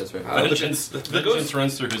 that's right. That's right. Vengeance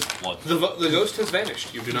runs through his blood. the ghost has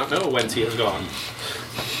vanished. You do not know whence he has gone.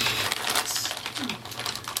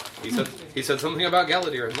 He said something about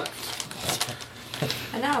Galadir and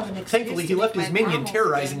left. I now have an excuse. Thankfully, he left his minion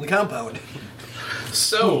terrorizing the compound.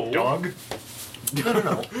 So, Dog?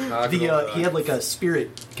 No. He had like a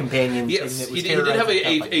spirit companion yes, thing that was he did have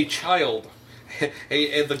terrorizing the a child,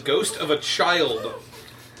 the ghost of a child,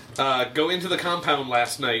 go into the compound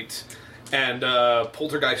last night and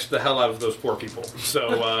poltergeist the hell out of those poor people.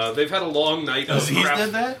 So they've had a long night of crap.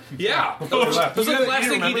 did that? Yeah. That was like the last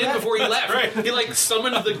thing he did before he left. Right. He like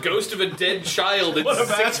summoned the ghost of a dead child and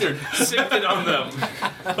sicked it on them.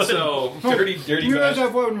 So Dirty You guys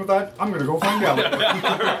have fun with that. I'm going to go find out.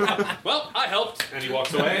 well, I helped, and he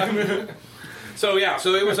walks away. So yeah,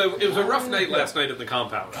 so it was a rough night last night at the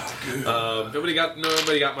compound. Nobody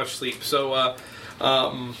got much sleep. So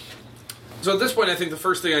so at this point, I think the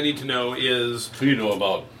first thing I need to know is Who do you know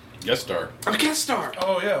about guest star? a guest star.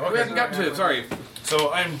 Oh, yeah. Okay. We haven't gotten to it. Sorry.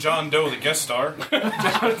 So I'm John Doe, the guest star.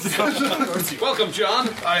 Welcome, John.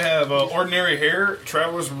 I have ordinary hair,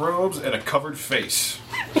 traveler's robes, and a covered face.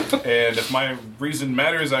 And if my reason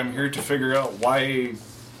matters, I'm here to figure out why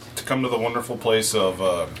to come to the wonderful place of...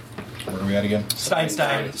 where are we at again?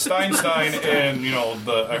 Steinstein. Steinstein, and,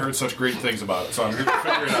 I heard such great things about it, so I'm here to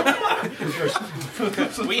figure it out.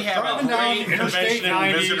 We have a great Interstate Intervention and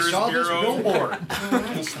 90, Visitors saw this Bureau. billboard.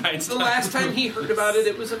 The last time he heard about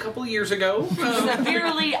it was a couple years ago.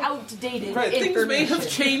 Severely outdated. Right, things may have information.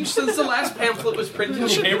 changed since the last pamphlet was printed.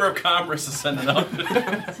 Chamber of Commerce is sending out.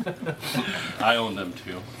 I own them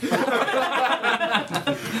too.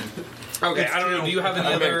 Okay, I don't know. Do you have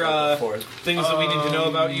any other things that we need to know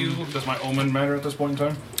about you? Does my omen matter at this point in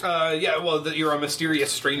time? Yeah, well, that you're a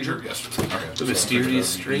mysterious stranger. Yes. Okay. The mysterious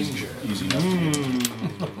stranger. Easy enough.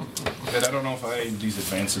 And I don't know if these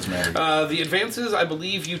advances matter. The advances, I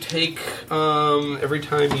believe you take every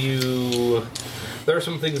time you... There are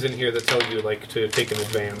some things in here that tell you, like, to take an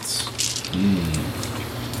advance.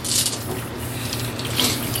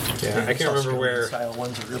 Yeah, I can't remember where... Style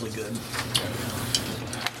ones are really good.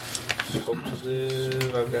 Hope to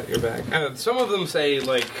live, I've got your back. Some of them say,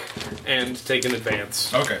 like, and take an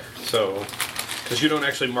advance. Okay. So, because you don't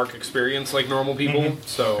actually mark experience like normal people,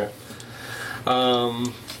 so...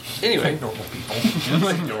 Anyway. Like normal people.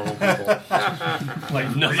 Like normal people.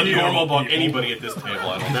 Like nothing normal about anybody at this table.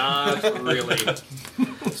 I don't know. Not really.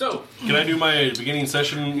 So, Can I do my beginning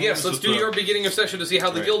session? yes, let's do your beginning of session to see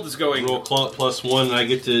how the guild is going. Roll +1. I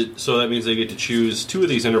get to, so that means I get to choose 2 of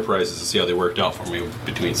these enterprises to see how they worked out for me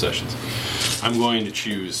between sessions. I'm going to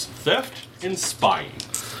choose theft and spying.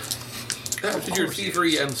 How did your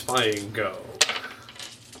thievery and spying go?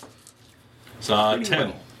 So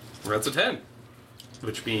 10. That's a 10.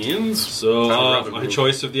 Which means... So Rather my good.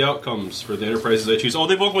 choice of the outcomes for the enterprises I choose. Oh,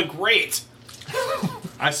 they both went great.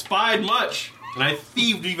 I spied much, and I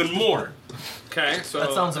thieved even more. Okay, so...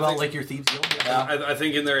 That sounds I about think- like your thieves guild. I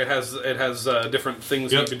think in there it has different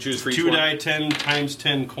things you can choose for each 2 one. die 10 times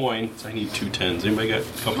 10 coin. So I need 2 10s. Anybody got a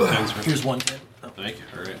couple 10s? Here's 1 10. Oh. Thank you.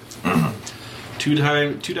 All right. 2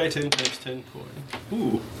 die 10 times 10 coin.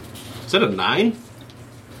 Ooh. Is that a 9?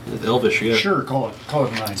 That's Elvish, yeah. Sure, call it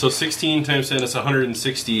 9. So 16 times 10 is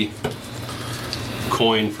 160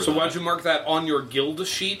 coin for So that. why'd you mark that on your guild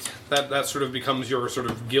sheet? That sort of becomes your sort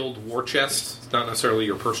of guild war chest. It's not necessarily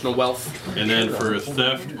your personal wealth. And then for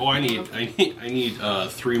theft, I need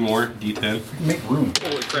 3 more D10. Make room.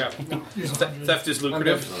 Holy crap. Theft is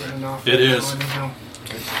lucrative. It is.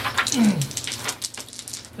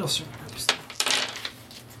 It'll serve a purpose.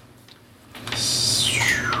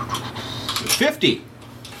 50.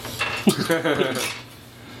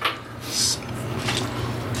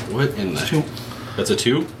 What in the? 2. That's a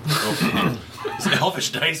 2. Oh, these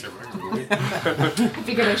elvish dice are. I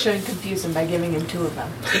figured I shouldn't confuse him by giving him 2 of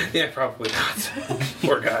them. Yeah, probably not.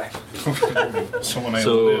 Poor guy. Someone I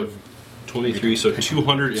So live. 23. So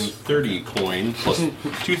 230 coin plus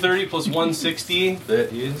 230 plus 160.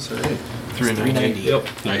 That is 390. Yep.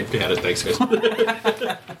 I had it. Thanks, guys.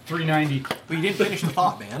 390. But you didn't finish the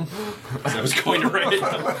thought, man. I was going to write it.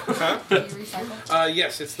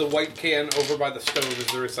 Yes, it's the white can over by the stove is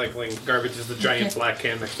the recycling. Garbage is the giant black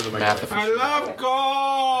can next to the microwave. I love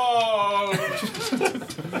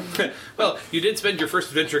gold. Well, you did spend your first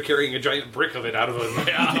adventure carrying a giant brick of it out of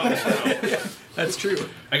a house. That's true.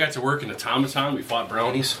 I got to work in a automaton. We fought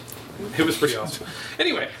brownies. It was pretty awesome.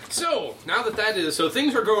 Anyway, so now that is so,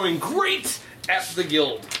 things are going great at the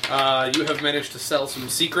guild. You have managed to sell some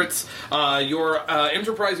secrets. Your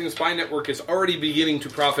enterprising spy network is already beginning to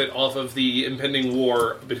profit off of the impending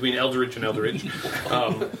war between Eldridge and Eldridge.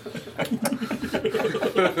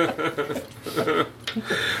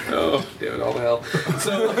 Oh, damn it, all the hell.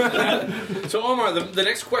 So Omar, the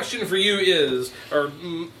next question for you is, or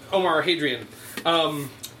Omar or Hadrian,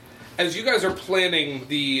 as you guys are planning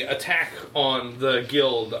the attack on the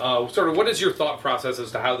guild, sort of what is your thought process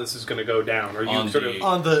as to how this is going to go down? Are you On sort the- of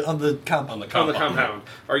On the compound. on the compound?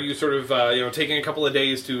 Are you sort of taking a couple of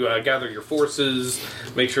days to gather your forces,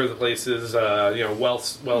 make sure the place is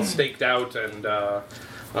well staked out, and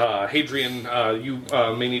Hadrian, you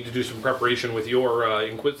may need to do some preparation with your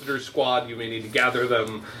Inquisitor squad. You may need to gather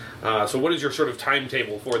them. So what is your sort of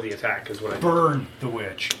timetable for the attack? Is what I Burn the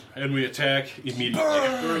witch. And we attack immediately.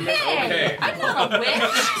 Okay. I'm not a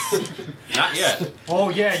witch. Not yet. Oh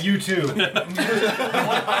yeah, you too.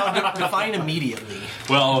 Define immediately.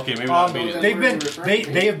 Well, okay, maybe not immediately.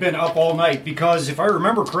 They have been up all night because if I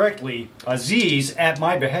remember correctly, Aziz, at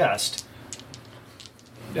my behest,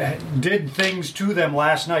 did things to them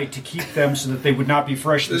last night to keep them so that they would not be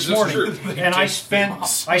fresh this This is morning. true. And I spent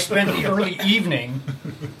the early evening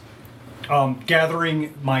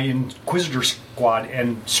gathering my Inquisitor squad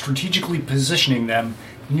and strategically positioning them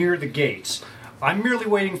near the gates. I'm merely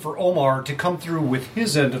waiting for Omar to come through with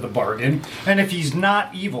his end of the bargain, and if he's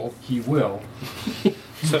not evil, he will.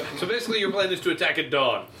 So basically, your plan is to attack at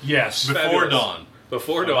dawn. Yes. Before Fabulous. dawn.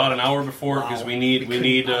 Before About dawn. an hour before, because we need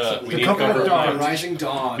couple cover. of dawn. Rising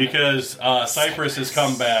dawn. Because Cypress has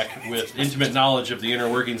come back with intimate knowledge of the inner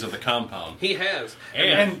workings of the compound. He has.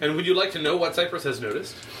 And- And would you like to know what Cypress has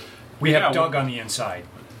noticed? We have Yeah, Doug on the inside.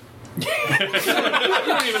 You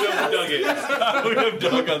don't even know who Doug is. We have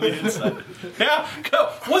Doug on the inside. Yeah,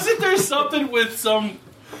 wasn't there something with some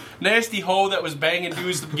nasty hoe that was banging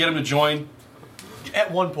dudes to get him to join? At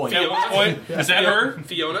one point. At one point, is that her?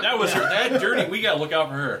 Fiona? That was her. That dirty. We gotta look out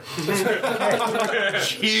for her.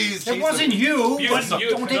 Jeez, It wasn't you, You- but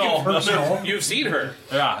you- don't take no. it personal. You've seen her.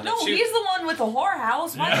 Yeah. No, She- he's the one with the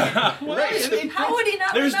whorehouse. Why? Right. How would he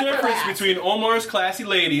not There's remember difference that? between Omar's classy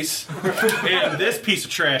ladies and this piece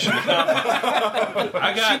of trash in the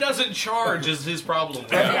compound. She doesn't charge is his problem.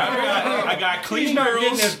 I got clean He's not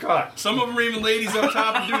getting his girls. cut. Some of them are even ladies up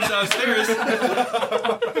top and dudes downstairs.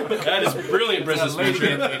 That is brilliant business management.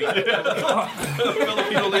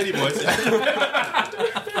 Filipino lady boys.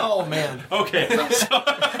 Oh man. Okay. So,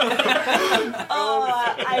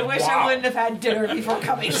 I wish I wouldn't have had dinner before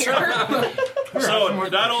coming here. so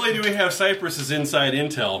not only do we have Cypress's inside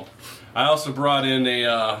intel, I also brought in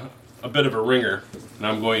a bit of a ringer, and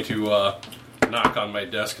I'm going to knock on my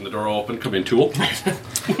desk and the door will open. Come in, Tool.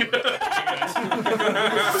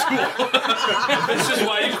 This is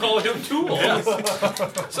why you call him Tool.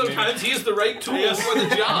 Sometimes he's the right tool for the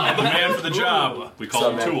The job. man for the job. We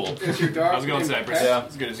call him Tool. Is your dog How's it going, named Cypress? Pet? Yeah,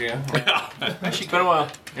 as good as you. It's been a while.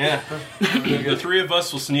 Yeah. The three of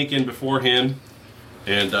us will sneak in beforehand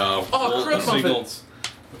and crap signal. muffins.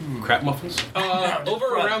 Crap muffins?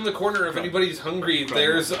 Over around the corner, if anybody's hungry,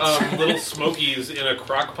 there's little Smokies in a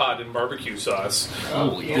crock pot in barbecue sauce.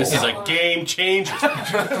 This is a game changer.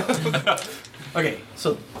 Okay,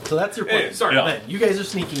 so that's your plan. Hey, sorry. Yeah. Then you guys are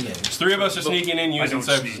sneaking in. Three of us are sneaking in using don't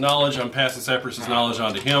Cypress's sneak. knowledge. I'm passing Cypress's knowledge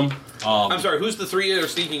on to him. I'm sorry, who's the three that are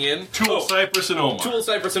sneaking in? Tool, Cypress, and Omar. Tool,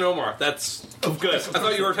 Cypress, and Omar. That's good. I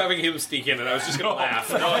thought you were having him sneak in, and I was just going to laugh.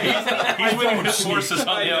 He's winning his forces on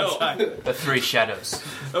I the know. outside. The three shadows.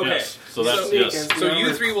 Okay. Yes. So that's So- yes. So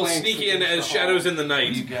you three will sneak in as shadows in the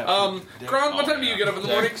night. Kron, what time do you get up in the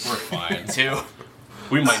morning? We're fine. Two.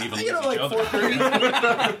 We might even lose You know, like each other.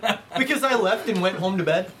 4:30. Because I left and went home to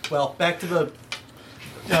bed. Well, back to the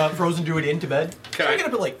Frozen Druid into bed. So I Okay. get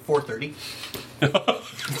up at like 4:30.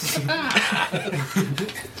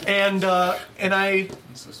 and I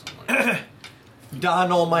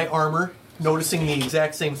don all my armor, noticing the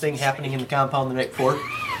exact same thing happening in the compound the night before.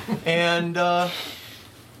 And I'm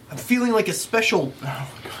feeling like a special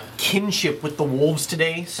kinship with the wolves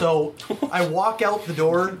today. So I walk out the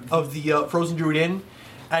door of the Frozen Druid Inn.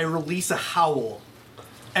 I release a howl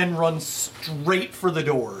and run straight for the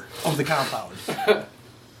door of the compound.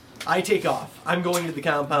 I take off. I'm going to the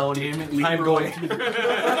compound. Damn it, I'm going to the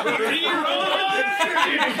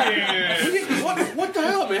What the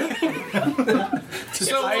hell, man?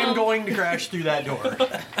 So, I am going to crash through that door.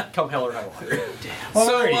 Come hell or high water.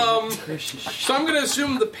 So I'm going to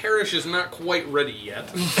assume the parish is not quite ready yet.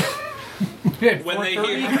 When they hear,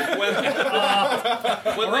 All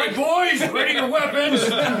right, boys, ready your weapons.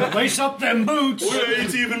 Lace up them boots. We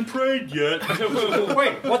ain't even prayed yet.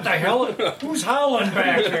 Wait, what the hell? Who's howling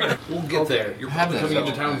back there? we'll get there. You're probably coming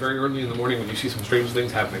into town very early in the morning when you see some strange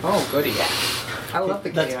things happening. Oh, goody. I love the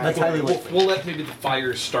chaos. That's highly We'll, likely. we'll let maybe the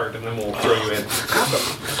fires start and then we'll throw you in.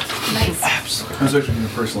 Nice. I was actually going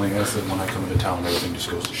to personally ask that when I come into town, everything just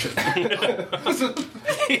goes to shit.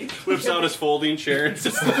 Whips out his folding chair. And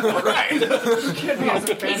just, It's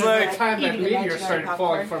like time that eating meteor imaginary started popcorn.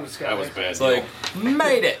 falling from the sky. that was bad. It's like,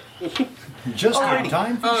 made it. Just in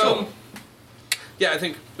time for the show. Yeah, I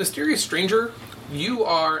think Mysterious Stranger, you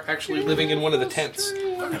are actually living in one of the tents.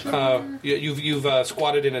 You've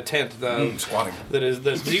squatted in a tent Squatting.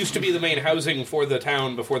 that used to be the main housing for the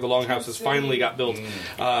town before the longhouses finally got built.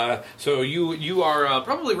 So you are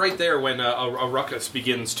probably right there when a ruckus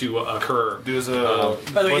begins to occur. There's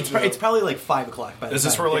By the way, it's probably like 5 o'clock. By the Is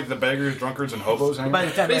this time. where like the beggars, drunkards, and hobos hang? By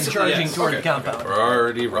the time I'm Basically, charging yes. toward Okay. the compound. We're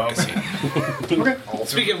already ruckusing.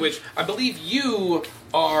 Speaking of which, I believe you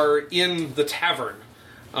are in the tavern,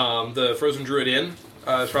 the Frozen Druid Inn.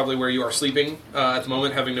 Is probably where you are sleeping at the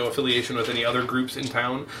moment, having no affiliation with any other groups in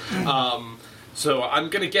town. So I'm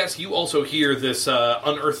going to guess you also hear this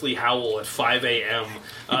unearthly howl at 5 a.m.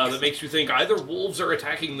 That makes you think either wolves are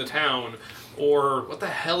attacking the town, or what the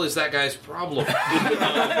hell is that guy's problem? That's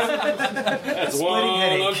one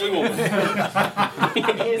ugly woman.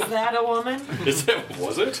 Is that a woman?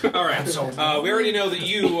 Was it? All right. We already know that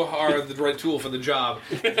you are the right tool for the job.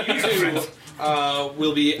 You two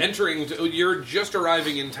will be entering. You're just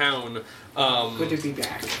arriving in town. Good to be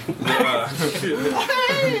back.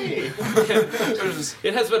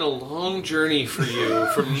 It has been a long journey for you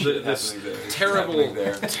from this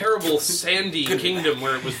terrible sandy kingdom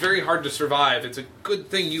where it was very hard to survive. It's a good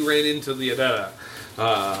thing you ran into the Adetta.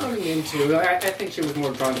 Coming into, I think she was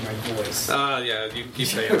more drawn to my voice. Yeah, you keep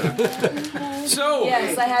saying that. So,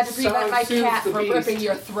 Yes, I had to prevent my Sounds cat soothes the from beast. ripping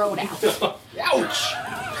your throat out.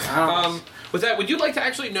 Ouch! With that, would you like to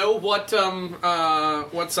actually know what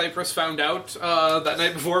Cypress found out that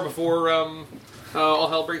night before all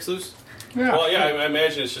hell breaks loose? Yeah. Well, yeah, I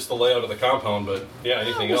imagine it's just the layout of the compound, but yeah,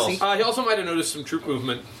 anything else? He also might have noticed some troop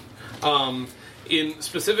movement.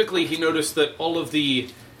 Specifically, he noticed that all of the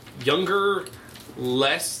younger,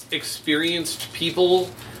 less experienced people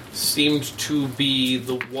seemed to be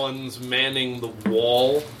the ones manning the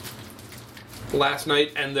wall last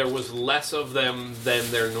night, and there was less of them than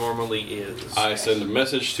there normally is. I send a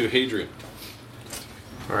message to Hadrian.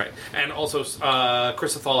 All right, and also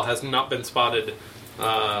Chrysothal has not been spotted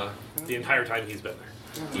the entire time he's been there.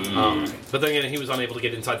 But then again, he was unable to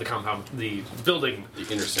get inside the compound, the building.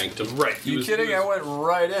 The inner sanctum. Right. You kidding? I went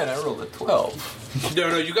right in. I rolled a 12.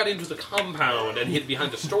 No, you got into the compound and hid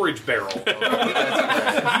behind a storage barrel. You did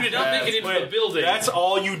not make it into the building. That's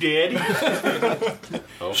all you did? Okay.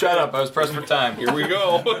 Shut up. I was pressed for time. Here we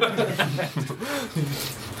go.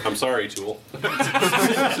 I'm sorry, Tool.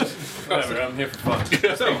 Whatever, I'm here for fun.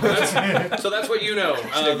 So that's what you know.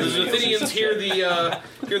 The Athenians hear the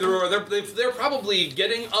roar. They're probably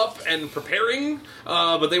getting up and preparing,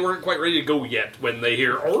 but they weren't quite ready to go yet when they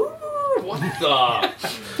hear, "Oh, what the?"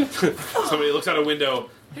 Somebody looks out a window.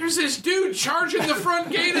 There's this dude charging the front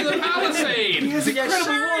gate of the palisade. He has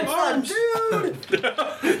incredibly warm arms.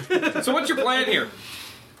 So what's your plan here?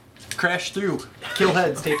 Crash through. Kill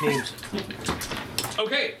heads, take names.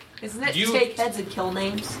 Okay. Isn't it You- take heads and kill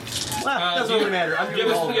names? Well, doesn't really matter. I'm You doing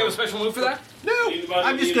have, all a, you have a special move for that? No,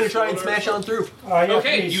 I'm just going to try and smash on through.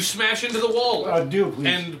 Okay, you smash into the wall Do, please.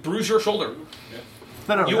 and bruise your shoulder.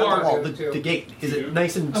 No, You not are- the wall, the gate. Is it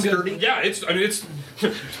nice and sturdy? Yeah, it's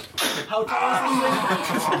How tall is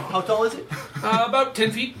this thing? How tall is it? about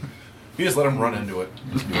 10 feet. You just let him run into it.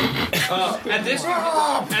 At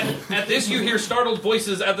this, you hear startled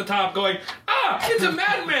voices at the top going, "Ah, it's a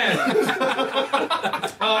madman!"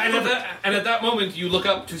 and at that moment, you look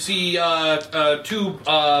up to see two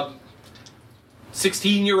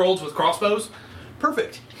 16-year-olds with crossbows.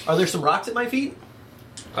 Perfect. Are there some rocks at my feet?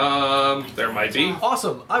 There might be.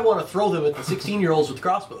 Awesome. I want to throw them at the 16-year-olds with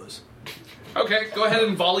crossbows. Okay, go ahead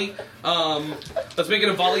and volley. Let's make it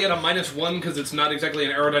a volley at a -1 because it's not exactly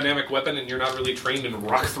an aerodynamic weapon, and you're not really trained in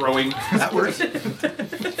rock throwing. That works.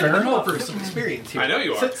 Fair enough for some experience here. I know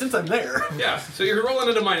you are. Since I'm there. Yeah, so you're rolling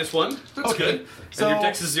at a -1. That's Okay. good. So, and your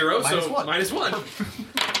dex is 0, so -1. -1.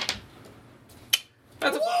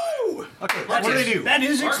 That's a 5. Okay, what do they do? That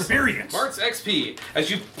is Mark's- experience. Mark's XP. As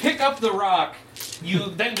you pick up the rock,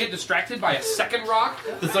 you then get distracted by a second rock.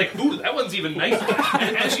 It's like, ooh, that one's even nicer.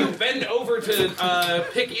 And as you bend over to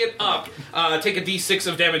pick it up, take a d6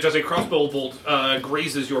 of damage as a crossbow bolt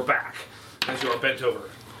grazes your back as you are bent over.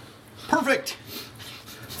 Perfect.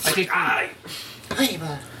 I take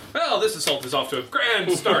Well, this assault is off to a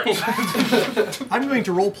grand start. I'm going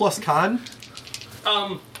to roll plus con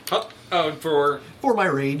for my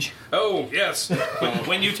rage. Oh, yes.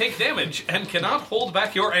 When you take damage and cannot hold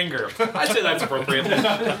back your anger. I'd say that's appropriate.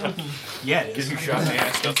 Yeah, it is. Getting shot in the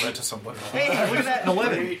ass does that to somebody. Hey, look at that, an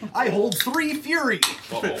 11. I hold 3 fury.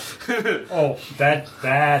 Oh,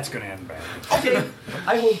 that's going to end bad. Okay,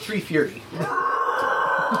 I hold 3 fury.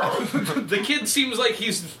 The kid seems like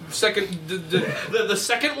he's second. The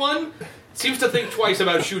second one seems to think twice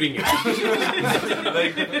about shooting you.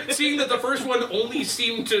 Seeing that the first one only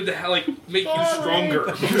seemed to make you stronger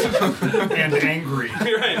and angry.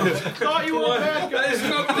 Right. Thought you were a bad guy. This is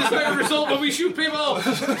not the desired result when we shoot people.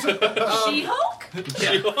 She-Hulk?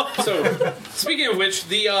 Yeah. So, speaking of which,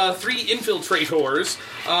 the 3 infiltrators,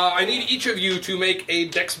 I need each of you to make a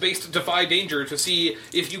dex-based defy danger to see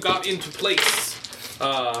if you got into place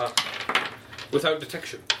without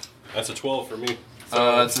detection. That's a 12 for me.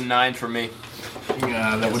 That's a 9 for me.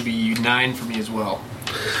 Yeah, that would be 9 for me as well.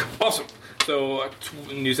 Awesome. So,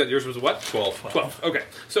 you said yours was what? 12. 12. Okay.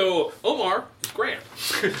 So, Omar is grand.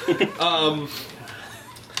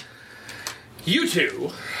 You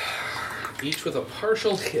two, each with a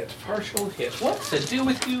partial hit. Partial hit. What to do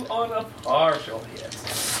with you on a partial hit?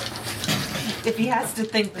 If he has to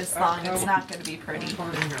think this long, it's not going to be pretty. It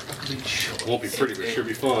won't be pretty, but it should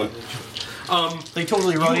be fun. They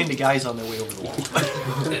totally run into guys on their way over the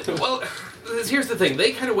wall. Well, here's the thing.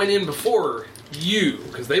 They kind of went in before you,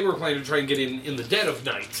 because they were planning to try and get in the dead of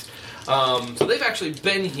night. So they've actually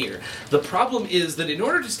been here. The problem is that in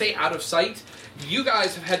order to stay out of sight, you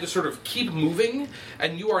guys have had to sort of keep moving,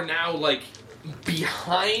 and you are now,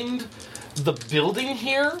 behind the building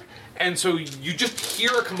here. And so you just hear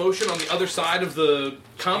a commotion on the other side of the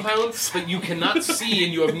compound that you cannot see,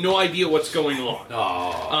 and you have no idea what's going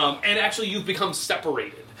on. And actually, you've become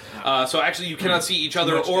separated. So actually, you cannot see each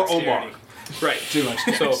other or Omar. Right. Too much.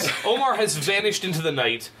 So Omar has vanished into the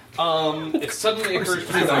night. It suddenly occurs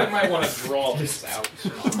to me that I might want to draw this out.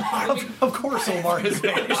 Of course, Omar has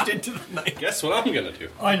vanished into the night. Guess what I'm gonna do?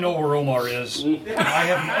 I know where Omar is. I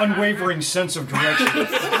have an unwavering sense of direction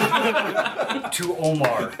to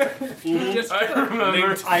Omar. I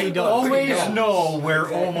remember. I always know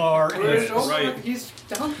where Omar is. Right. He's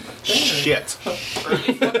down there. Shit.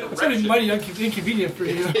 It's gonna be mighty inconvenient for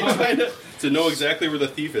you. To know exactly where the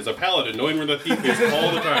thief is. A paladin knowing where the thief is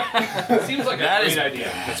all the time. Seems like That a is- great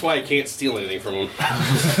idea. That's why I can't steal anything from him.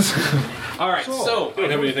 All right, so I don't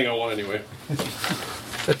have anything I want anyway.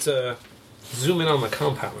 let's zoom in on the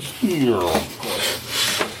compound.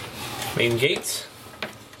 Main gate.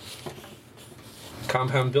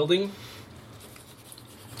 Compound building.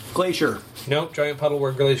 Glacier. Nope, giant puddle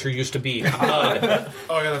where Glacier used to be. Mud.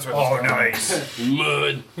 Oh, yeah, that's right. Oh, nice.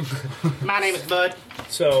 Mud. My name is Bud.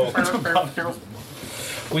 So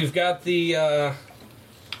we've got the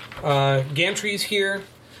gantries here.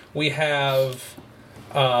 We have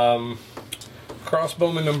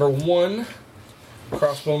crossbowman number 1,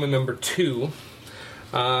 crossbowman number 2.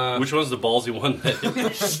 Which one's the ballsy one?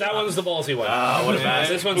 That one's the ballsy one. what a bad.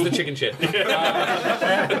 This one's the chicken shit.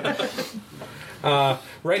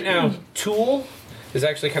 Right now, Tool is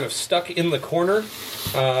actually kind of stuck in the corner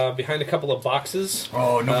behind a couple of boxes.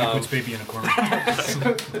 Oh, nobody puts baby in a corner.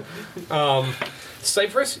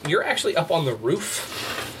 Cypress, you're actually up on the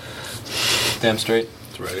roof. Damn straight.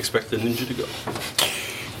 That's where I'd expect the ninja to go.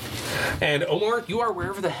 And Omar, you are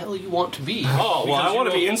wherever the hell you want to be. Oh, well, I Because want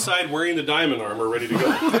to you be know- inside wearing the diamond armor ready to go.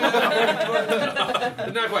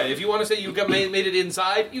 Not quite. If you want to say you made it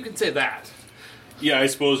inside, you can say that. Yeah, I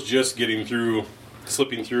suppose just getting through,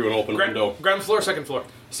 slipping through an open window. Ground floor, second floor.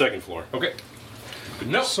 Second floor. Okay.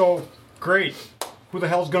 No. So, great. Who the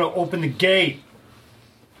hell's going to open the gate?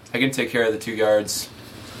 I can take care of the 2 guards.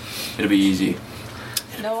 It'll be easy.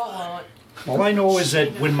 No, it won't. All I know is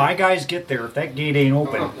that when my guys get there, if that gate ain't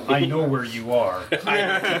open, I know where you are.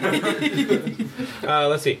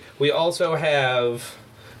 Let's see. We also have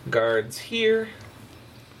guards here,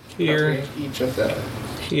 here, Each of the.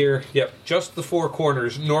 here. Yep, just the 4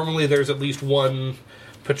 corners. Normally there's at least one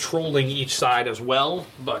patrolling each side as well,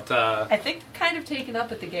 but I think kind of taken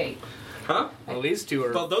up at the gate. huh? Well, these two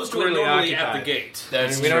are. But those 2 are clearly normally occupied. at the gate.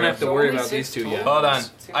 That's We don't true. have to worry about these 2 yet. Hold on.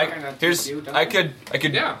 I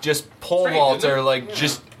could Yeah. just pole Straight, vault isn't it? or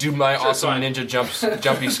just do my Sure, awesome fine. ninja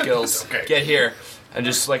jumpy skills. Get here and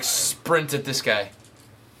just sprint at this guy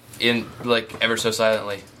in ever so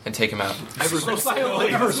silently and take him out. Silently.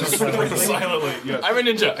 Yeah. I'm a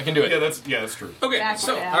ninja. I can do it. That's true. Okay, Back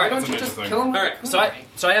so down. all right, Don't you That's a just ninja kill him? all right.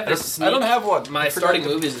 So I have this sneak. I don't have one. My starting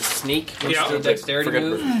move is a sneak, which Yeah. is a dexterity Forget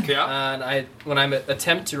move. Yeah. And when I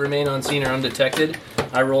attempt to remain unseen or undetected,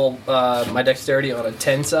 I roll my dexterity on a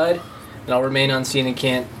 10 side, and I'll remain unseen and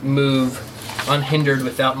can't move unhindered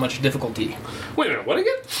without much difficulty. Wait a minute. What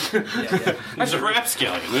again? That's a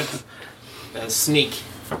rapscallion. Sneak.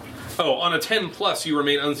 Oh, on a 10 plus, you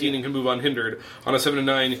remain unseen and can move unhindered. On a 7 and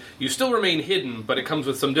 9, you still remain hidden, but it comes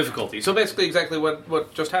with some difficulty. So basically, exactly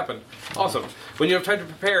what just happened. Awesome. When you have time to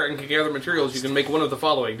prepare and can gather materials, you can make one of the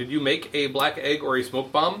following. Did you make a black egg or a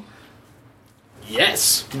smoke bomb?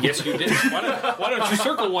 Yes, you did. Why don't you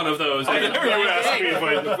circle one of those? I never would ask me if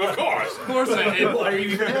I... Of course. Of course I did. Why are you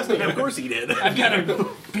even asking? Of course he did. I've got a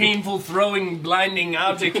painful throwing, blinding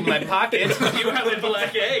object in my pocket. You have a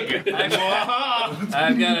black egg.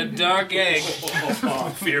 I've got a dark egg.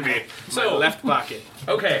 Fear me. So left pocket.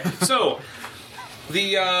 Okay, so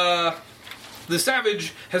the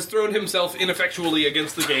savage has thrown himself ineffectually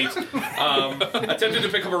against the gate, attempted to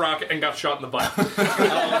pick up a rock, and got shot in the butt.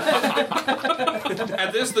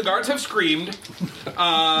 At this, the guards have screamed,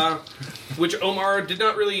 which Omar did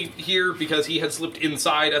not really hear because he had slipped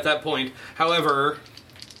inside at that point. However,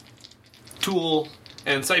 Tool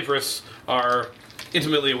and Cypress are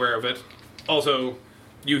intimately aware of it. Also,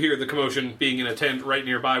 you hear the commotion being in a tent right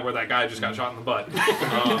nearby where that guy just got shot in the butt.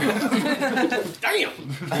 Damn!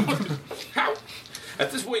 How? At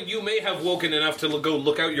this point, you may have woken enough to go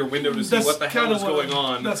look out your window to see what the hell is going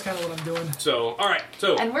on. That's kind of what I'm doing. So, alright,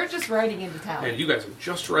 so... And we're just riding into town. And you guys are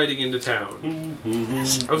just riding into town.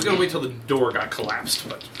 I was going to wait till the door got collapsed,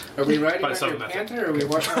 but... Are we riding by on some your method. panther, or are we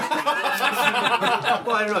walking? Well,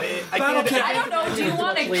 I don't know. I don't know. Do you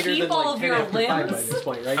want to keep all of your limbs? At this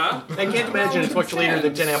point, right? Huh? I can't imagine it's much later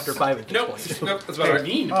than 10 after 5 at this Nope, point. nope, that's about right.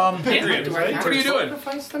 Adrian, Do I what are you doing?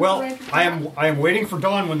 Well, I am waiting for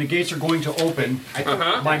dawn when the gates are going to open.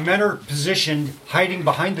 Uh-huh. My men are positioned, hiding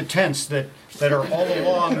behind the tents that are all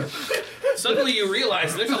along. Suddenly you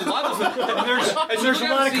realize there's a lot of... There's a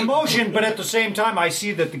lot of commotion, but at the same time, I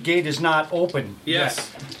see that the gate is not open. Yes.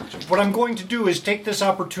 What I'm going to do is take this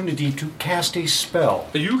opportunity to cast a spell.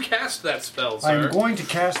 You cast that spell, sir. I'm going to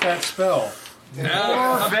cast that spell. Or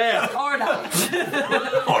not.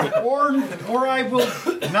 Or I will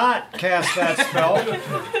not cast that spell.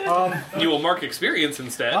 You will mark experience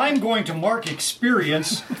instead. I'm going to mark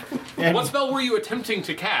experience. And What spell were you attempting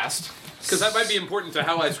to cast? Because that might be important to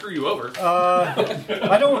how I screw you over.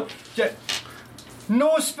 I don't...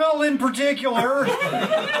 No spell in particular. Let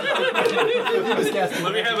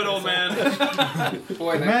me have it, old man.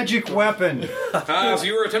 Magic weapon. So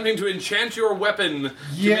you were attempting to enchant your weapon to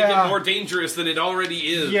make it more dangerous than it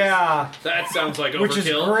already is. Yeah. That sounds like overkill. Which is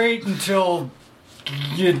great until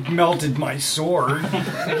it melted my sword.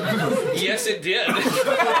 Yes, it did. Why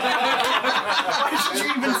should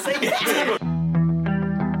you even say it?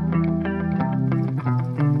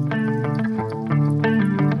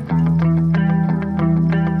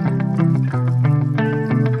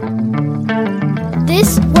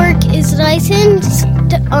 This work is licensed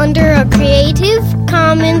under a Creative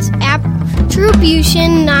Commons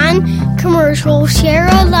Attribution Non-Commercial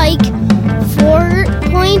Share-alike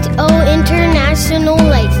 4.0 International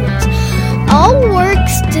License. All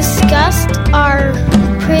works discussed are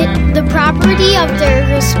the property of their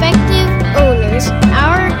respective owners.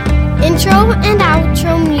 Our intro and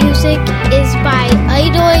outro music is by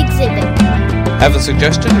Idol Exhibit. Have a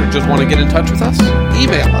suggestion or just want to get in touch with us?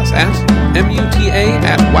 Email us at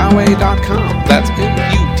muta@woway.com. That's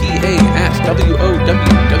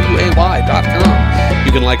muta@woway.com.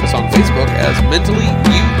 You can like us on Facebook as Mentally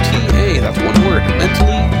UTA. That's one word,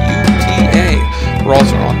 Mentally UTA. We're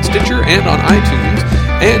also on Stitcher and on iTunes.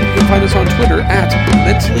 And you can find us on Twitter at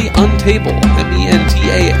Mentally Untable.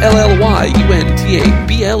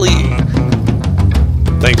 MENTALLYUNTABLE.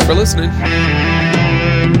 Thanks for listening.